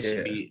think this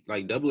should be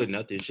like Double or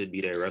Nothing should be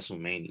their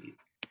WrestleMania.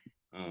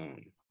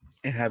 And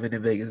have it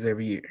in Vegas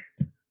every year.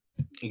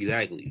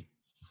 Exactly.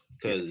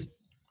 Because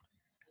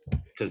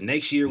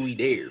next year we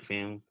there,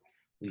 fam.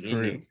 We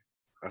in there.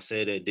 I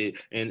said that did,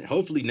 and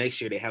hopefully next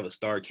year they have a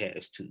star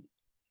cast too.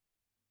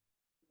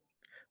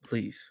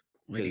 Please,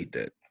 we need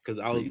that. Because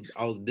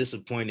I was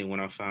disappointed when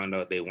I found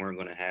out they weren't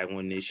gonna have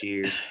one this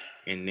year,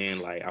 and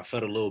then like I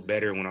felt a little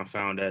better when I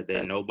found out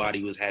that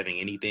nobody was having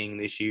anything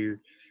this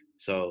year,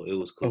 so it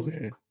was cool.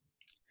 Okay.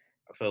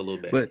 I felt a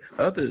little better.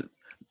 But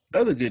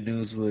other good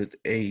news with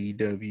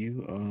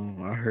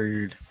AEW, I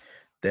heard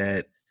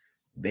that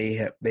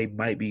they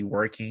might be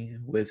working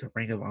with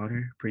Ring of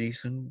Honor pretty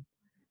soon.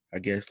 I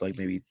guess like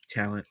maybe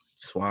talent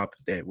swap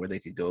where they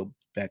could go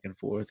back and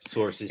forth.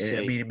 Sources say.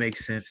 I mean, it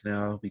makes sense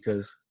now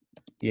because,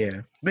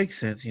 yeah, makes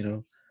sense.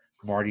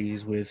 Marty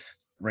is with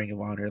Ring of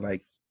Honor,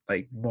 like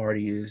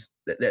Marty is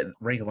that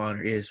Ring of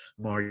Honor is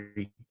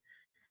Marty.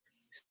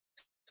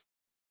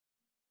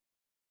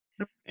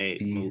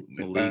 Hey,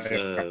 Malik's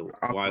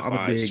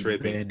Wi-Fi is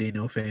tripping.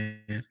 Bandino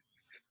fan.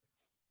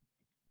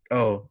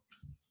 Oh,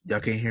 y'all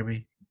can't hear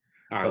me?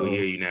 All right, we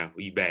hear you now.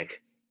 We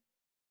back.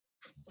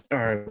 All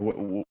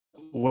right.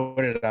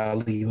 Where did I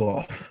leave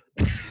off?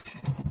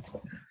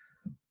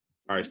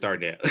 All right,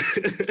 start now.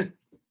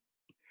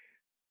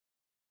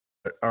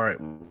 All right.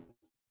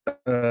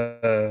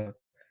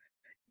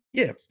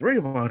 Yeah, Ring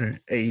of Honor,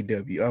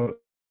 AEW. I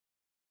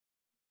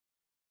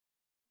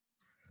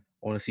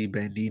want to see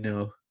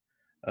Bandino.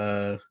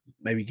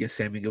 Maybe get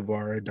Sammy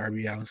Guevara,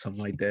 Darby Allin,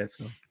 something like that.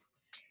 So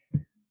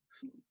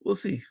we'll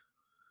see.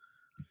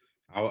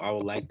 I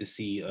would like to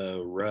see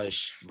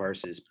Rush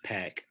versus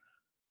Pac.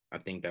 I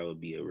think that would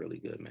be a really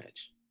good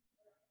match.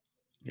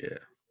 Yeah.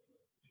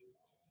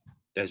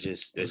 That's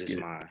just Let's get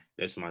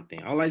it. my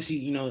thing. I like to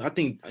see, I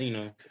think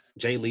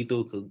Jay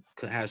Lethal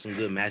could have some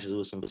good matches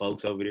with some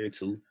folks over there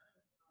too.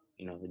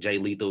 Jay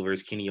Lethal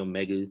versus Kenny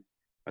Omega,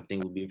 I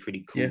think would be a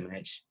pretty cool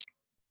match.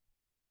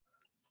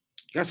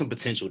 Got some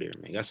potential there,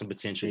 man. Got some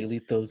potential. Jay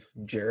Lethal,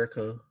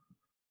 Jericho.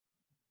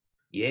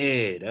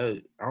 Yeah,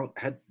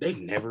 they've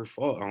never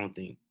fought. I don't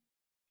think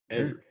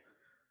ever. Yeah.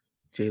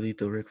 Jay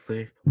Lethal, Ric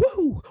Flair.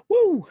 Woo,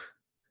 woo,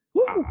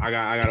 woo. I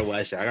gotta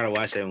watch that. I gotta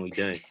watch that when we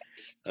done.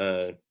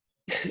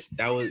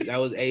 That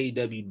was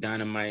AEW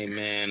Dynamite,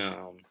 man.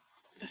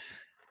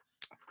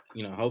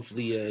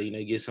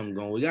 Hopefully, get something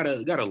going. We got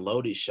a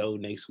loaded show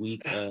next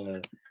week.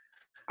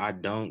 I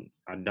don't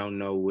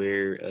know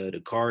where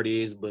the card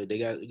is, but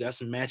we got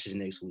some matches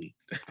next week.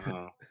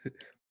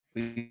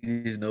 We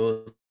just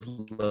know it's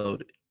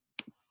loaded.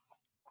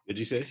 What'd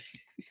you say?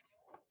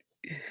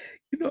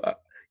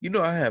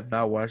 I have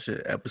not watched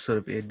an episode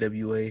of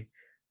NWA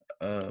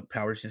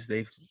Power since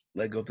they've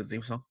let go of the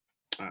theme song.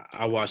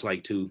 I watched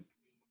like 2.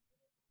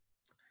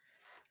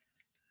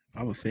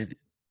 I'm offended.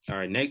 All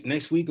right,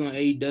 next week on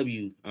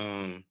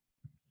AEW,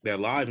 they're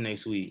live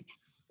next week.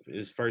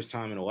 It's the first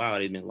time in a while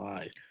they've been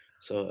live.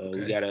 So okay.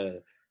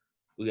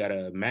 we got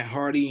a Matt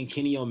Hardy and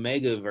Kenny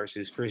Omega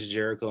versus Chris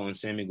Jericho and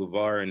Sammy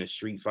Guevara in a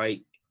street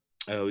fight.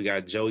 We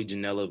got Joey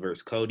Janela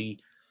versus Cody,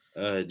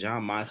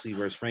 Jon Moxley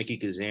versus Frankie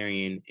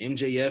Kazarian.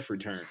 MJF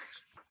returns,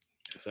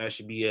 so that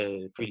should be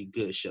a pretty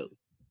good show.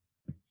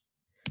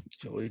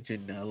 Joey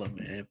Janela,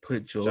 man,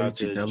 put Joey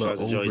Janela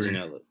over. Joey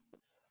Janela.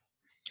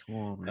 Come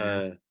on,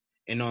 man.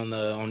 And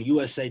on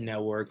USA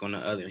Network, on the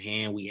other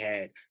hand, we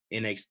had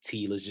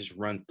NXT. Let's just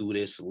run through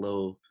this a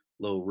little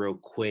real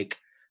quick.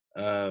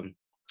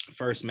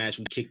 First match,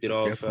 we kicked it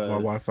off. My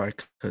Wi-Fi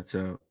cuts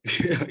out.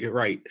 You're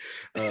right.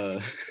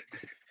 For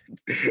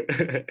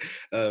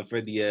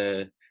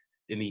the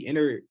in the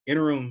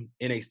interim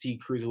NXT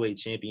Cruiserweight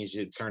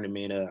Championship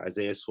tournament,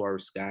 Isaiah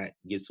Swerve Scott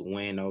gets a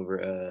win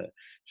over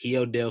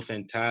Hijo del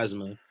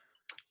Fantasma.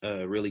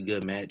 Really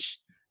good match.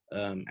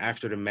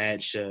 After the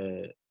match,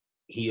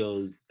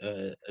 Hijo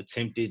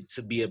attempted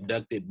to be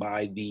abducted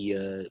by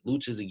the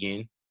Luchas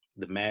again,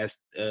 the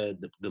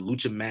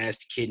Lucha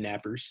masked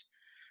kidnappers,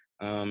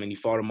 and he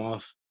fought them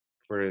off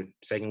for the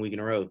second week in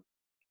a row.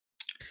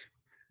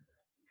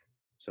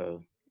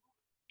 So,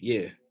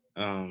 yeah.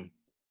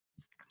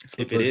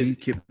 If it is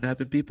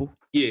kidnapping people,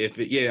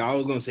 I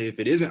was gonna say if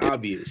it isn't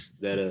obvious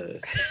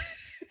that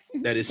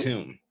that is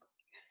him,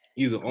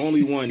 he's the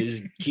only one who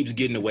just keeps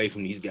getting away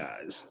from these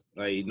guys.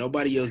 Like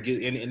nobody else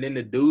gets, and then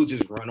the dudes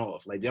just run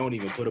off. Like they don't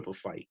even put up a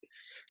fight.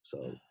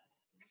 So,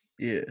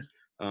 yeah.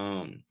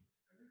 I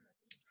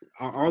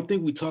don't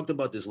think we talked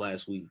about this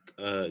last week.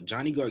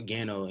 Johnny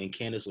Gargano and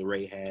Candice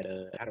LeRae had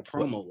a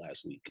promo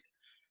last week,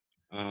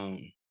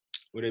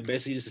 where they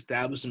basically just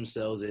established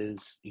themselves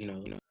as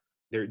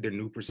their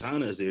new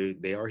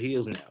personas. They are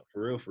heels now,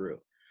 for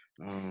real.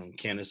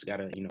 Candice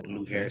got a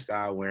new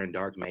hairstyle, wearing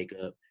dark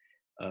makeup.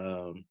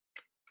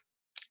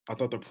 I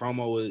thought the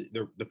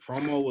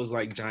promo was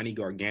like Johnny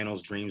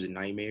Gargano's dreams and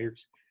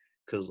nightmares,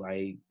 cause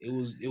like it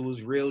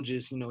was real.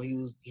 Just he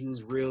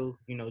was real.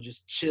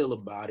 Just chill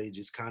about it.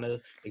 Just kind of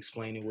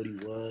explaining what he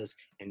was,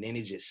 and then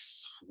it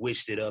just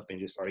switched it up and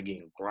just started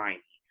getting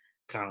grimy,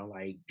 kind of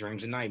like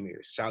dreams and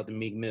nightmares. Shout out to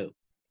Meek Mill.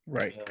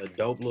 Right.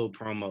 Dope little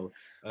promo.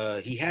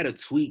 He had a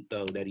tweet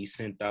though that he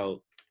sent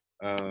out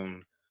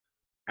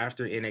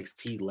after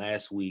NXT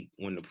last week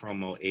when the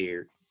promo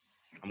aired.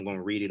 I'm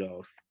gonna read it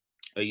off.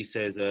 He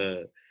says,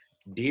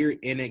 "Dear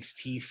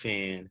NXT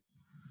fan,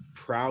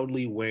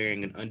 proudly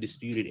wearing an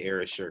Undisputed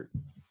Era shirt.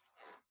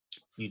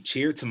 You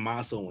cheered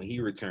Tommaso when he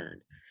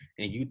returned,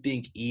 and you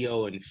think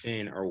Io and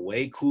Finn are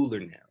way cooler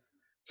now.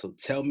 So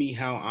tell me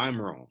how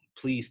I'm wrong.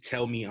 Please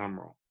tell me I'm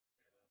wrong."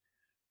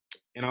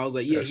 And I was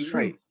like, yeah, he's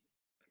right.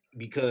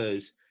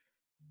 Because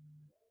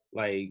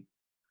like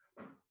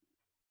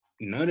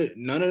none of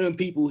them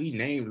people he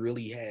named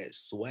really had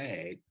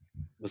swag.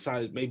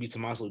 Besides maybe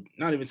Tommaso,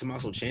 not even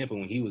Tommaso Ciampa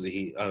when he was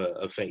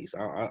a face.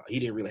 He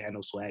didn't really have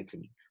no swag to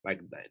me, like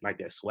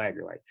that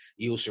swagger. Like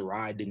Io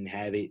Shirai didn't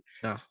have it.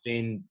 No.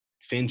 Finn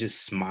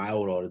just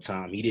smiled all the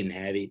time. He didn't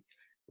have it.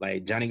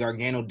 Like Johnny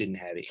Gargano didn't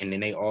have it, and then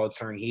they all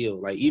turned heel.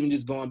 Like even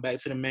just going back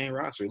to the main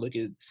roster, look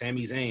at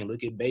Sami Zayn,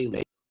 look at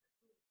Bayley.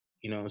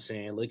 You know what I'm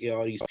saying? Look at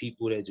all these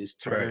people that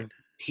just turned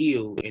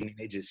heel, and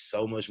they just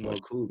so much more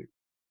cooler.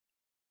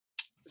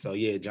 So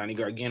yeah, Johnny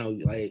Gargano,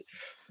 like.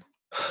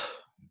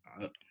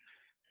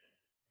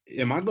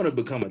 Am I gonna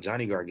become a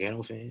Johnny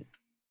Gargano fan?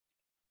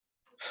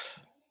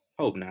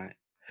 Hope not.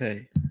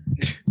 Hey,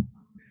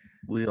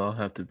 We all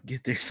have to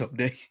get there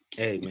someday.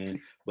 Hey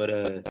man,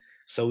 but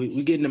so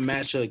we getting the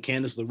matchup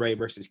Candice LeRae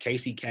versus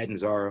Casey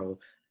Catanzaro.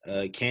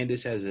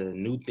 Candice has a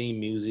new theme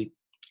music,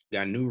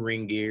 got new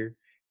ring gear.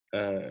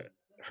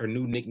 Her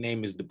new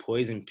nickname is the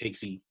Poison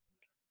Pixie.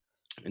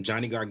 And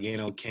Johnny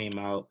Gargano came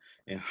out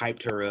and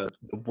hyped her up.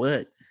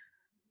 What?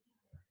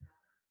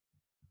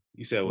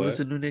 You said What was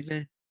what? the new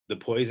nickname? The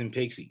Poison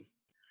Pixie.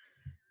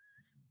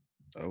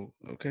 Oh,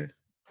 okay.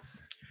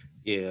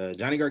 Yeah,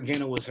 Johnny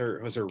Gargano was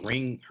her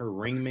ring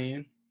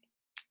man.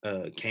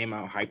 Came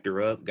out, hyped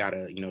her up, got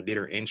a did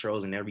her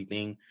intros and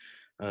everything,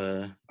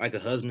 like a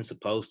husband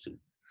supposed to.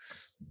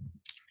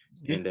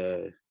 Yeah.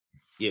 And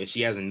yeah,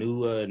 she has a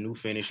new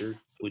finisher,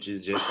 which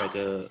is just like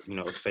a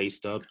face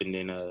stump, and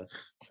then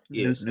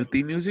yeah, New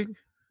theme music.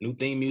 new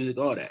theme music,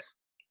 all that.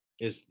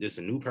 It's just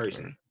a new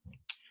person.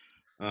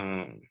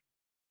 I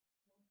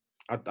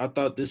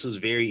thought this was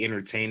very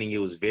entertaining.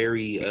 It was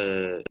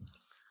very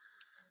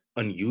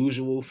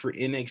unusual for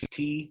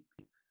NXT,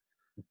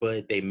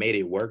 but they made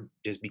it work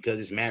just because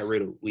it's Matt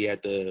Riddle. We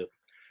had the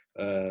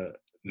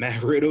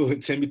Matt Riddle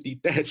and Timothy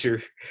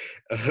Thatcher,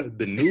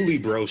 the Newly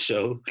Bro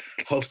show,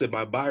 hosted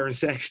by Byron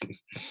Saxton.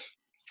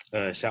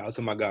 Shout out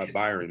to my guy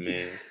Byron,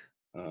 man.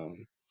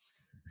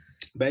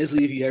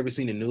 Basically, if you ever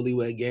seen a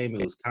Newlywed Game,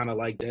 it was kind of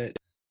like that.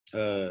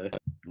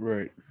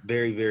 Right.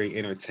 Very, very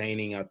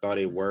entertaining. I thought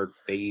it worked.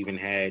 They even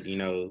had,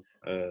 the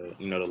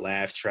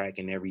laugh track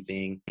and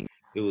everything.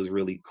 It was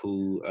really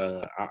cool.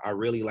 I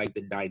really like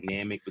the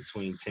dynamic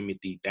between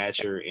Timothy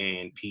Thatcher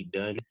and Pete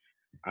Dunne.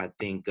 I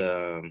think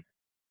I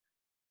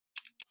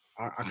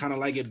kind of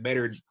like it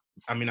better.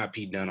 I mean, not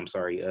Pete Dunne. I'm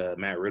sorry,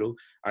 Matt Riddle.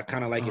 I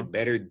kind of like it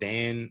better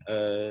than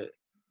the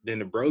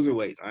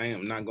Broserweights. I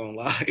am not gonna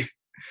lie.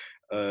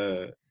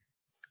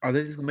 Are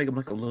they just gonna make them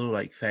like a little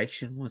like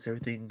faction once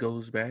everything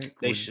goes back?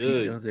 They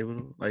should. Pete Dunne's able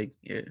to, like,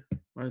 yeah.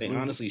 They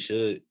honestly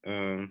should.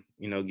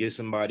 Get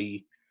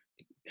somebody.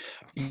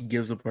 He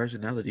gives them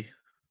personality.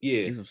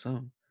 Yeah. Gives them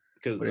some.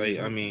 Because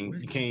I mean,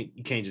 you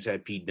can't just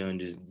have Pete Dunne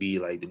just be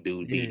like the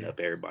dude beating up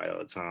everybody all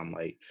the time.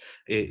 Like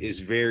it's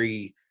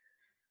very.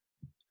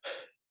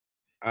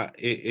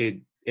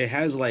 It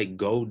has like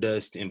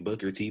Goldust and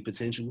Booker T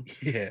potential.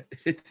 Yeah.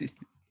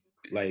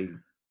 Like,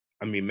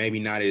 I mean, maybe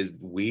not as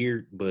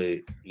weird, but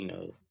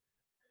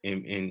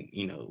and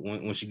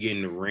once you get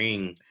in the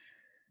ring,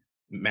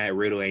 Matt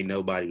Riddle ain't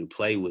nobody to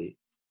play with.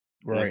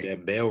 Once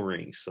that bell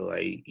rings, so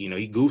like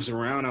he goofs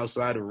around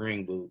outside the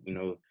ring,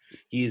 but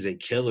he is a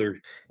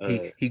killer.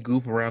 He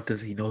goof around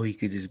because he know he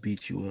could just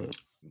beat you up.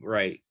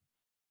 Right.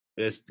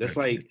 That's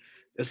like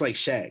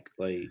Shaq.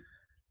 Like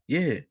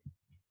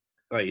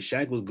like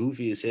Shaq was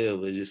goofy as hell,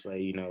 but just like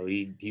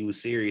he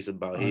was serious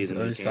about his, and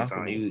when it came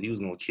time, he was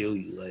gonna kill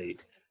you.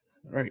 Like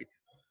right.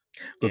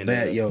 But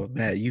Matt,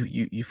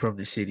 you from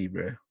the city,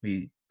 bro.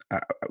 We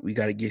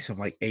got to get some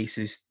like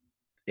Aces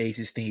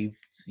themes.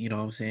 You know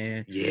what I'm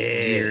saying? Yeah.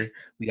 Gear.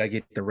 We got to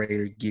get the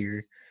Raider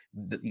gear.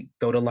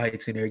 Throw the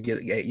lights in there. Get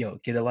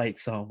a light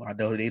some. I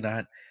know they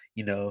not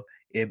MLS.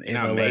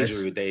 Not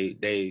major.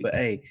 But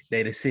hey,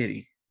 they the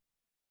city.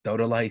 Throw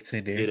the lights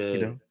in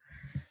there.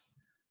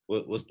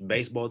 What's the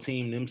baseball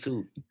team? Them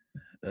too.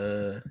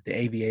 The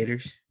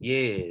Aviators.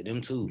 Yeah, them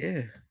too.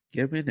 Yeah,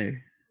 get them in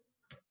there.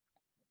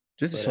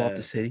 Just to show off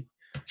the city.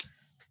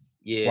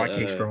 Yeah.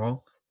 YK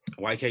Strong.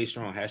 YK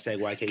Strong. Hashtag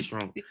YK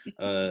Strong.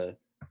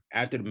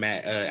 After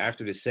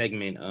the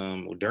segment,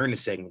 during the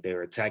segment, they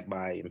were attacked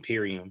by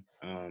Imperium,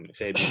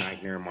 Fabian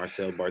Eichner, and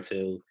Marcel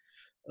Bartel.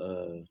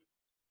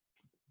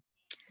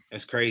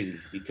 That's crazy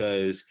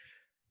because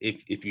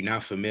if you're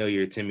not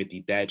familiar,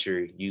 Timothy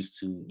Thatcher used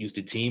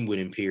to team with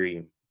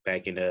Imperium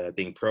back in I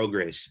think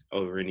Progress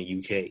over in the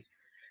UK.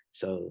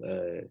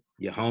 So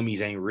your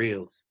homies ain't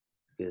real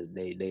because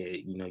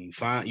they you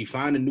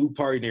find a new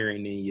partner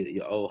and then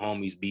your old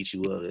homies beat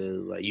you up.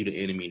 Like you the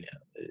enemy now.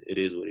 It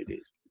is what it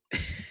is.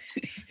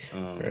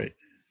 Right.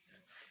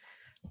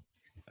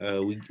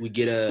 We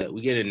get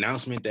an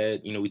announcement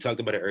that we talked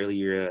about it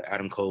earlier.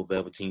 Adam Cole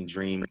Velveteen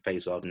Dream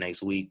face off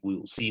next week. We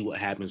will see what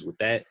happens with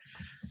that.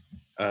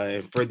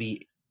 For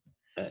the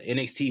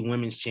NXT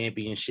Women's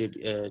Championship,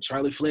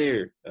 Charlotte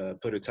Flair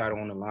put her title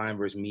on the line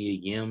versus Mia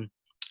Yim.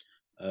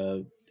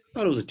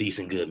 Thought it was a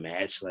decent, good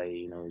match. Like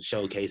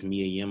showcase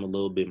Mia Yim a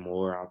little bit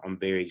more. I'm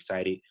very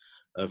excited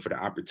for the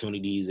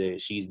opportunities that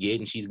she's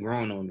getting. She's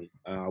growing on me.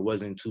 I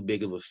wasn't too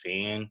big of a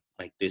fan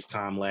like this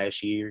time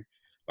last year.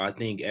 But I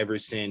think ever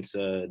since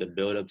the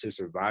build up to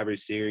Survivor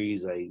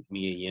Series, like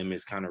Mia Yim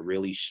has kind of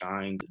really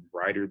shined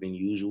brighter than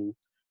usual.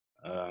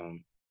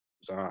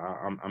 So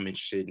I'm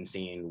interested in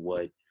seeing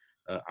what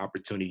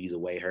opportunities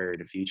await her in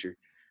the future.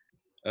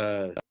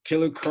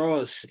 Killer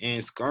Cross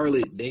and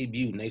Scarlett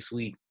debut next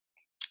week.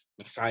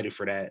 Excited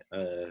for that.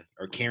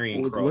 Or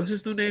Karrion Cross. What's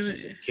his new name?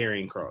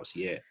 Karrion Cross.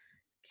 Yeah.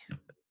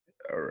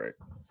 All right.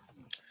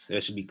 So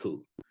that should be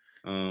cool.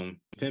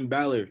 Finn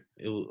Balor,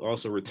 it will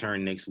also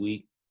return next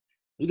week.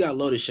 We got a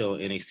loaded show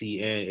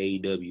NXT and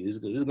AEW. This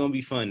is gonna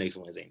be fun next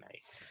Wednesday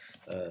night.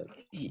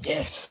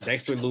 Yes.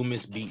 Dexter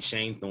Lumis beat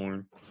Shane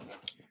Thorne.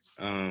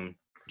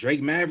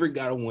 Drake Maverick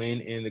got a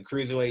win in the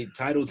cruiserweight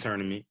title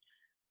tournament.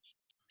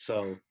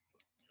 So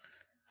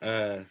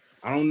I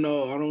don't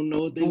know. I don't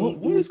know what they're gonna do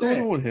What is with going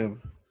that. on with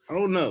him? I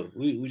don't know.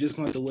 We just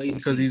gonna have to wait and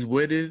Because see. he's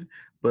winning,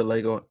 but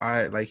like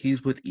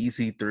he's with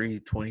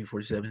EC3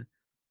 24/7.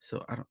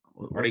 So I don't.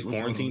 Are they What's going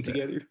on quarantined with that?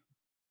 together?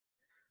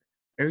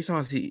 Every time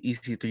I see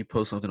EC3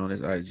 post something on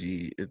his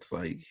IG, it's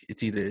like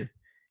it's either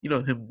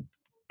him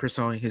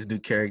pursuing his new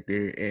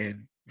character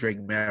and Drake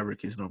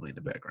Maverick is normally in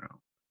the background.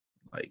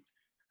 Like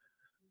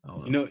I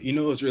don't know. You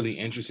know what's really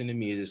interesting to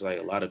me is just like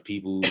a lot of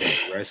people,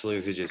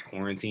 wrestlers are just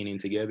quarantining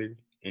together,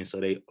 and so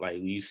they like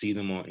you see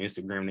them on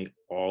Instagram, they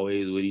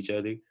always with each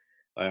other.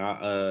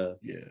 Like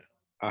Yeah.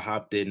 I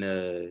hopped in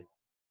the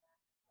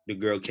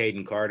girl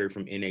Kaden Carter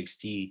from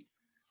NXT.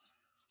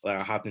 Like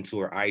I hopped into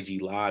her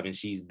IG live and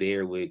she's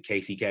there with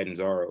Casey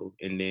Catanzaro,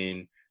 and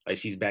then like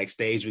she's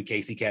backstage with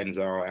Casey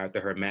Catanzaro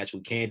after her match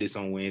with Candice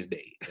on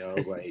Wednesday. And I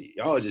was like,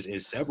 y'all are just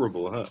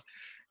inseparable,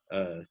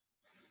 huh?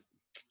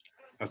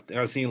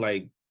 I've seen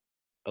like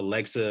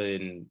Alexa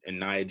and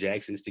Nia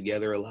Jax's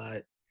together a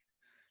lot.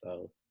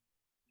 So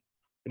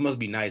it must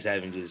be nice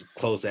having just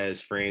close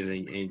ass friends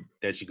and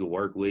that you could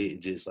work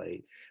with. Just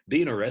like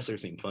being a wrestler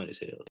seemed fun as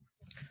hell.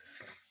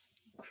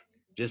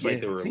 Just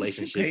like Yeah, the seem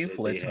relationships that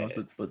painful they at times,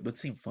 had. but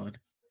seem fun.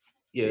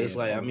 Yeah, it's And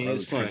like I all, mean all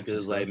it's the fun tricks and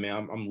because like stuff.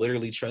 man, I'm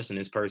literally trusting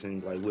this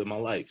person like with my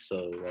life.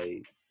 So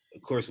like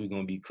of course we're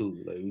gonna be cool.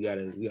 Like we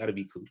gotta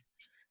be cool.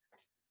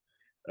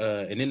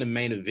 And in the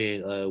main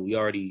event, we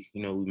already,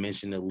 we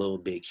mentioned a little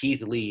bit.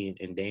 Keith Lee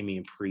and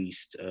Damian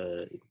Priest.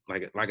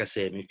 Like I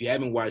said, if you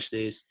haven't watched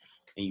this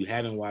and you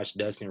haven't watched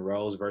Dustin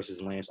Rhodes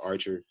versus Lance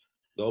Archer,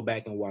 go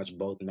back and watch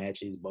both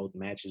matches. Both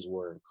matches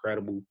were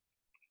incredible.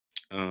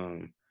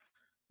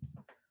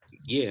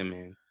 Yeah,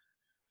 man.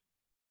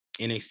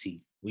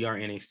 NXT. We are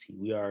NXT.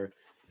 We are.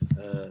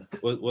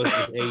 What's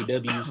this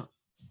AEW?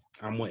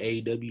 I'm with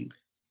AEW.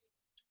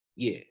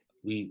 Yeah,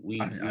 we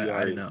I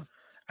are. didn't know.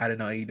 I didn't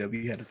know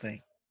AEW had a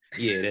thing.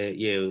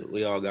 Yeah,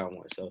 we all got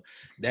one. So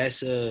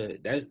that's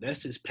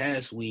that's this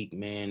past week,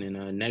 man.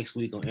 And next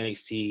week on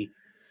NXT,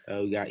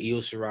 we got Io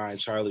Shirai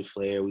and Charlotte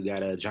Flair. We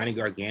got Johnny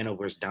Gargano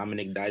versus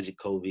Dominic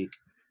Dijakovic,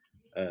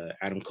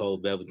 Adam Cole,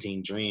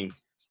 Velveteen Dream.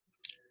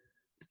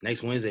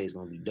 Next Wednesday is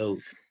gonna be dope.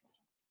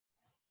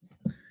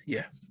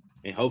 Yeah.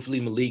 And hopefully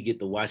Malik get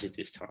to watch it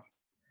this time.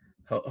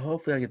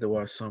 Hopefully I get to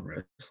watch some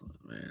wrestling,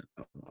 man.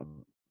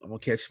 I'm gonna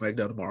catch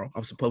SmackDown tomorrow.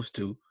 I'm supposed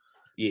to,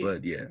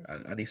 but yeah,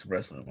 I need some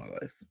wrestling in my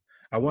life.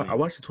 I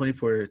watched the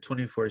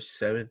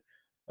 24/7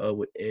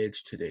 with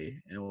Edge today,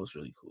 and it was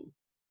really cool.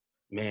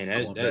 Man,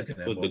 I'm back in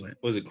that moment.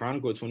 Was it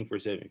Chronicle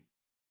 24/7?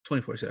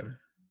 24/7.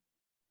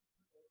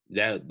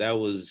 That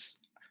was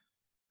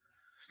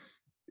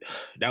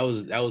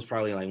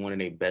probably like one of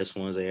their best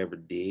ones they ever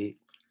did.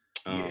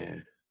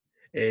 Yeah,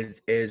 Edge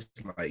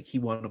like he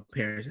one of the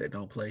parents that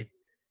don't play.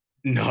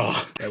 No,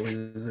 that was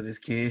with his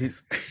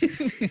kids.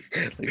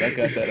 Like I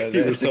got that.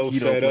 He was so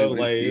fed up.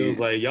 Like it was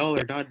like y'all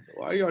are not.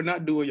 Why y'all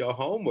not doing your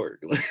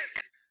homework?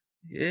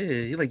 Yeah,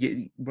 you're like,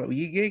 bro,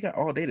 you ain't got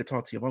all day to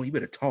talk to your mom. You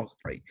better talk.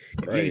 Like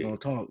if you ain't gonna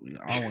talk,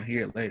 I want to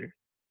hear it later.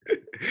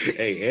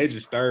 Hey, Edge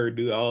is third,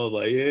 dude. I was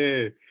like,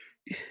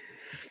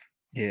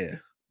 yeah.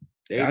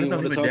 I didn't know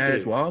him and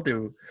Dash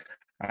Wilder.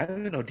 I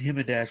didn't know him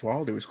and Dash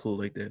Wilder was cool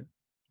like that.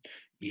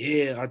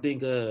 Yeah, I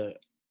think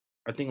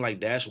like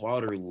Dash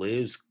Wilder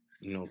lives,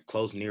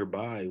 close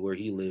nearby where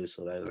he lives,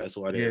 so that's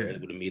why they were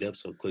able to meet up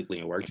so quickly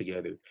and work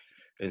together.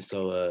 And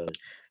so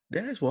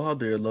Dash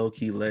Wilder a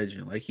low-key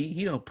legend. Like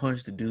he don't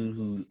punch the dude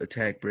who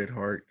attacked Bret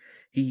Hart.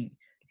 He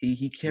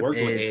kept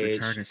Edge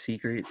returning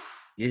secret.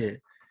 Yeah.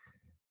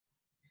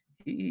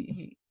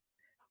 He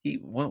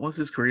once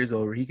his career's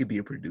over, he could be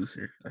a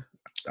producer.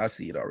 I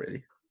see it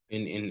already.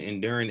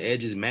 And during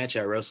Edge's match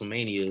at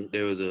WrestleMania,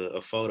 there was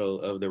a photo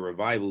of the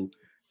Revival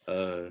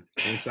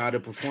inside the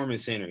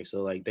Performance Center.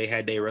 So like they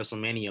had their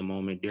WrestleMania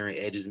moment during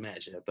Edge's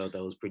match. I thought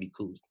that was pretty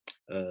cool.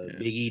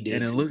 Big E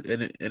did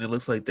and it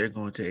looks like they're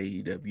going to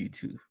AEW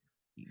too.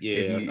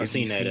 Yeah, I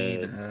seen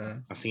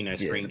that. I seen that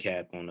screen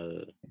cap on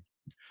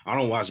I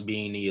don't watch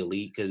Being the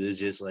Elite because it's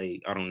just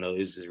like I don't know.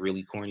 It's just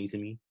really corny to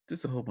me.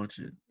 Just a whole bunch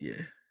of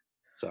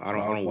So I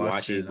don't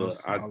watch it,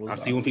 but I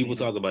see when people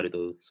talk about it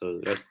though.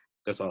 So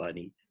that's all I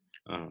need.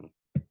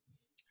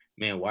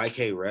 Man,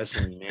 YK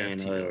Wrestling,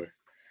 man.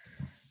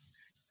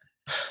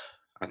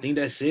 I think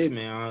that's it,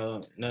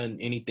 man.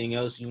 Anything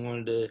else you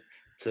wanted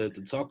to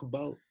talk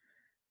about?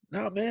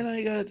 No, man, I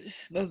ain't got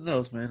nothing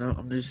else, man.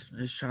 I'm just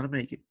trying to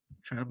make it.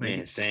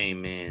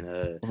 Same, man.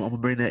 I'm gonna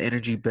bring that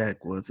energy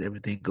back once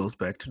everything goes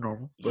back to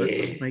normal. But I'm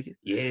gonna make it.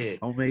 Yeah,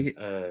 I'll make it.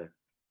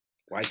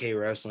 YK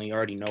Wrestling, you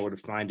already know where to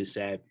find us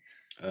at.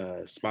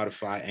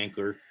 Spotify,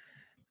 Anchor,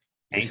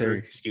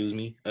 excuse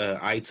me.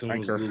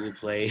 iTunes, Google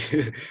Play,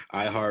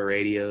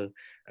 iHeartRadio.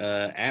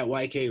 At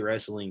YK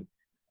Wrestling,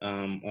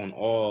 on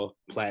all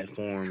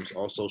platforms,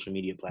 all social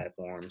media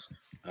platforms.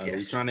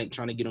 We're trying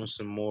to get on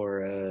some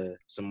more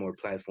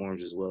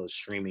platforms as well as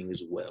streaming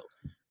as well.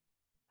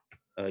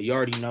 You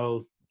already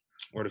know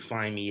where to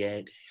find me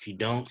at. If you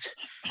don't,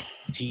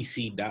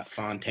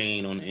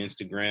 tc.fontaine on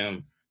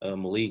Instagram.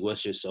 Malik,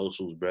 what's your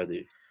socials, brother?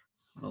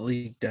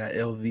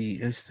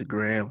 Malik.lv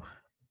Instagram.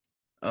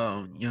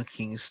 Young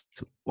Kings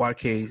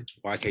YK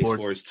YK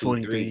Sports Sports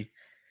 23. 23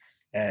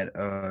 at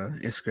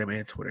Instagram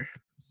and Twitter.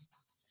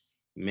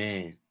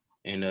 Man,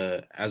 and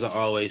as I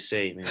always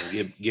say,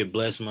 man, get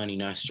blessed money,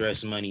 not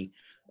stress money.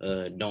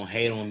 Don't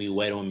hate on me,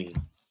 wait on me.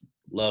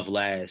 Love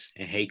last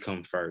and hate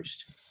come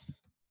first.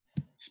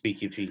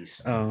 Speak your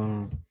piece.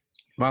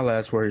 My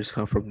last words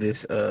come from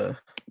this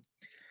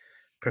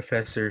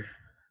professor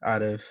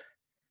out of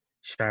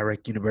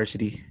Chirac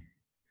University.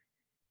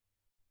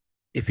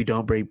 If you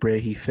don't break bread,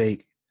 he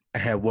fake. I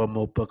had one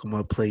more buck on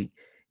my plate.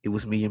 It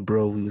was me and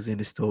bro. We was in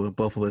the store and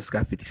both of us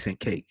got 50-cent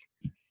cake.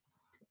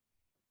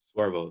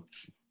 Swervo.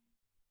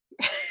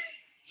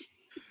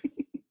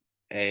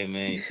 Hey,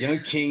 man. Young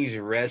Kings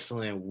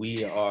Wrestling,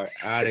 we are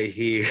out of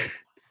here.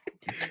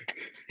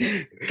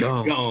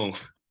 Gone. Gone.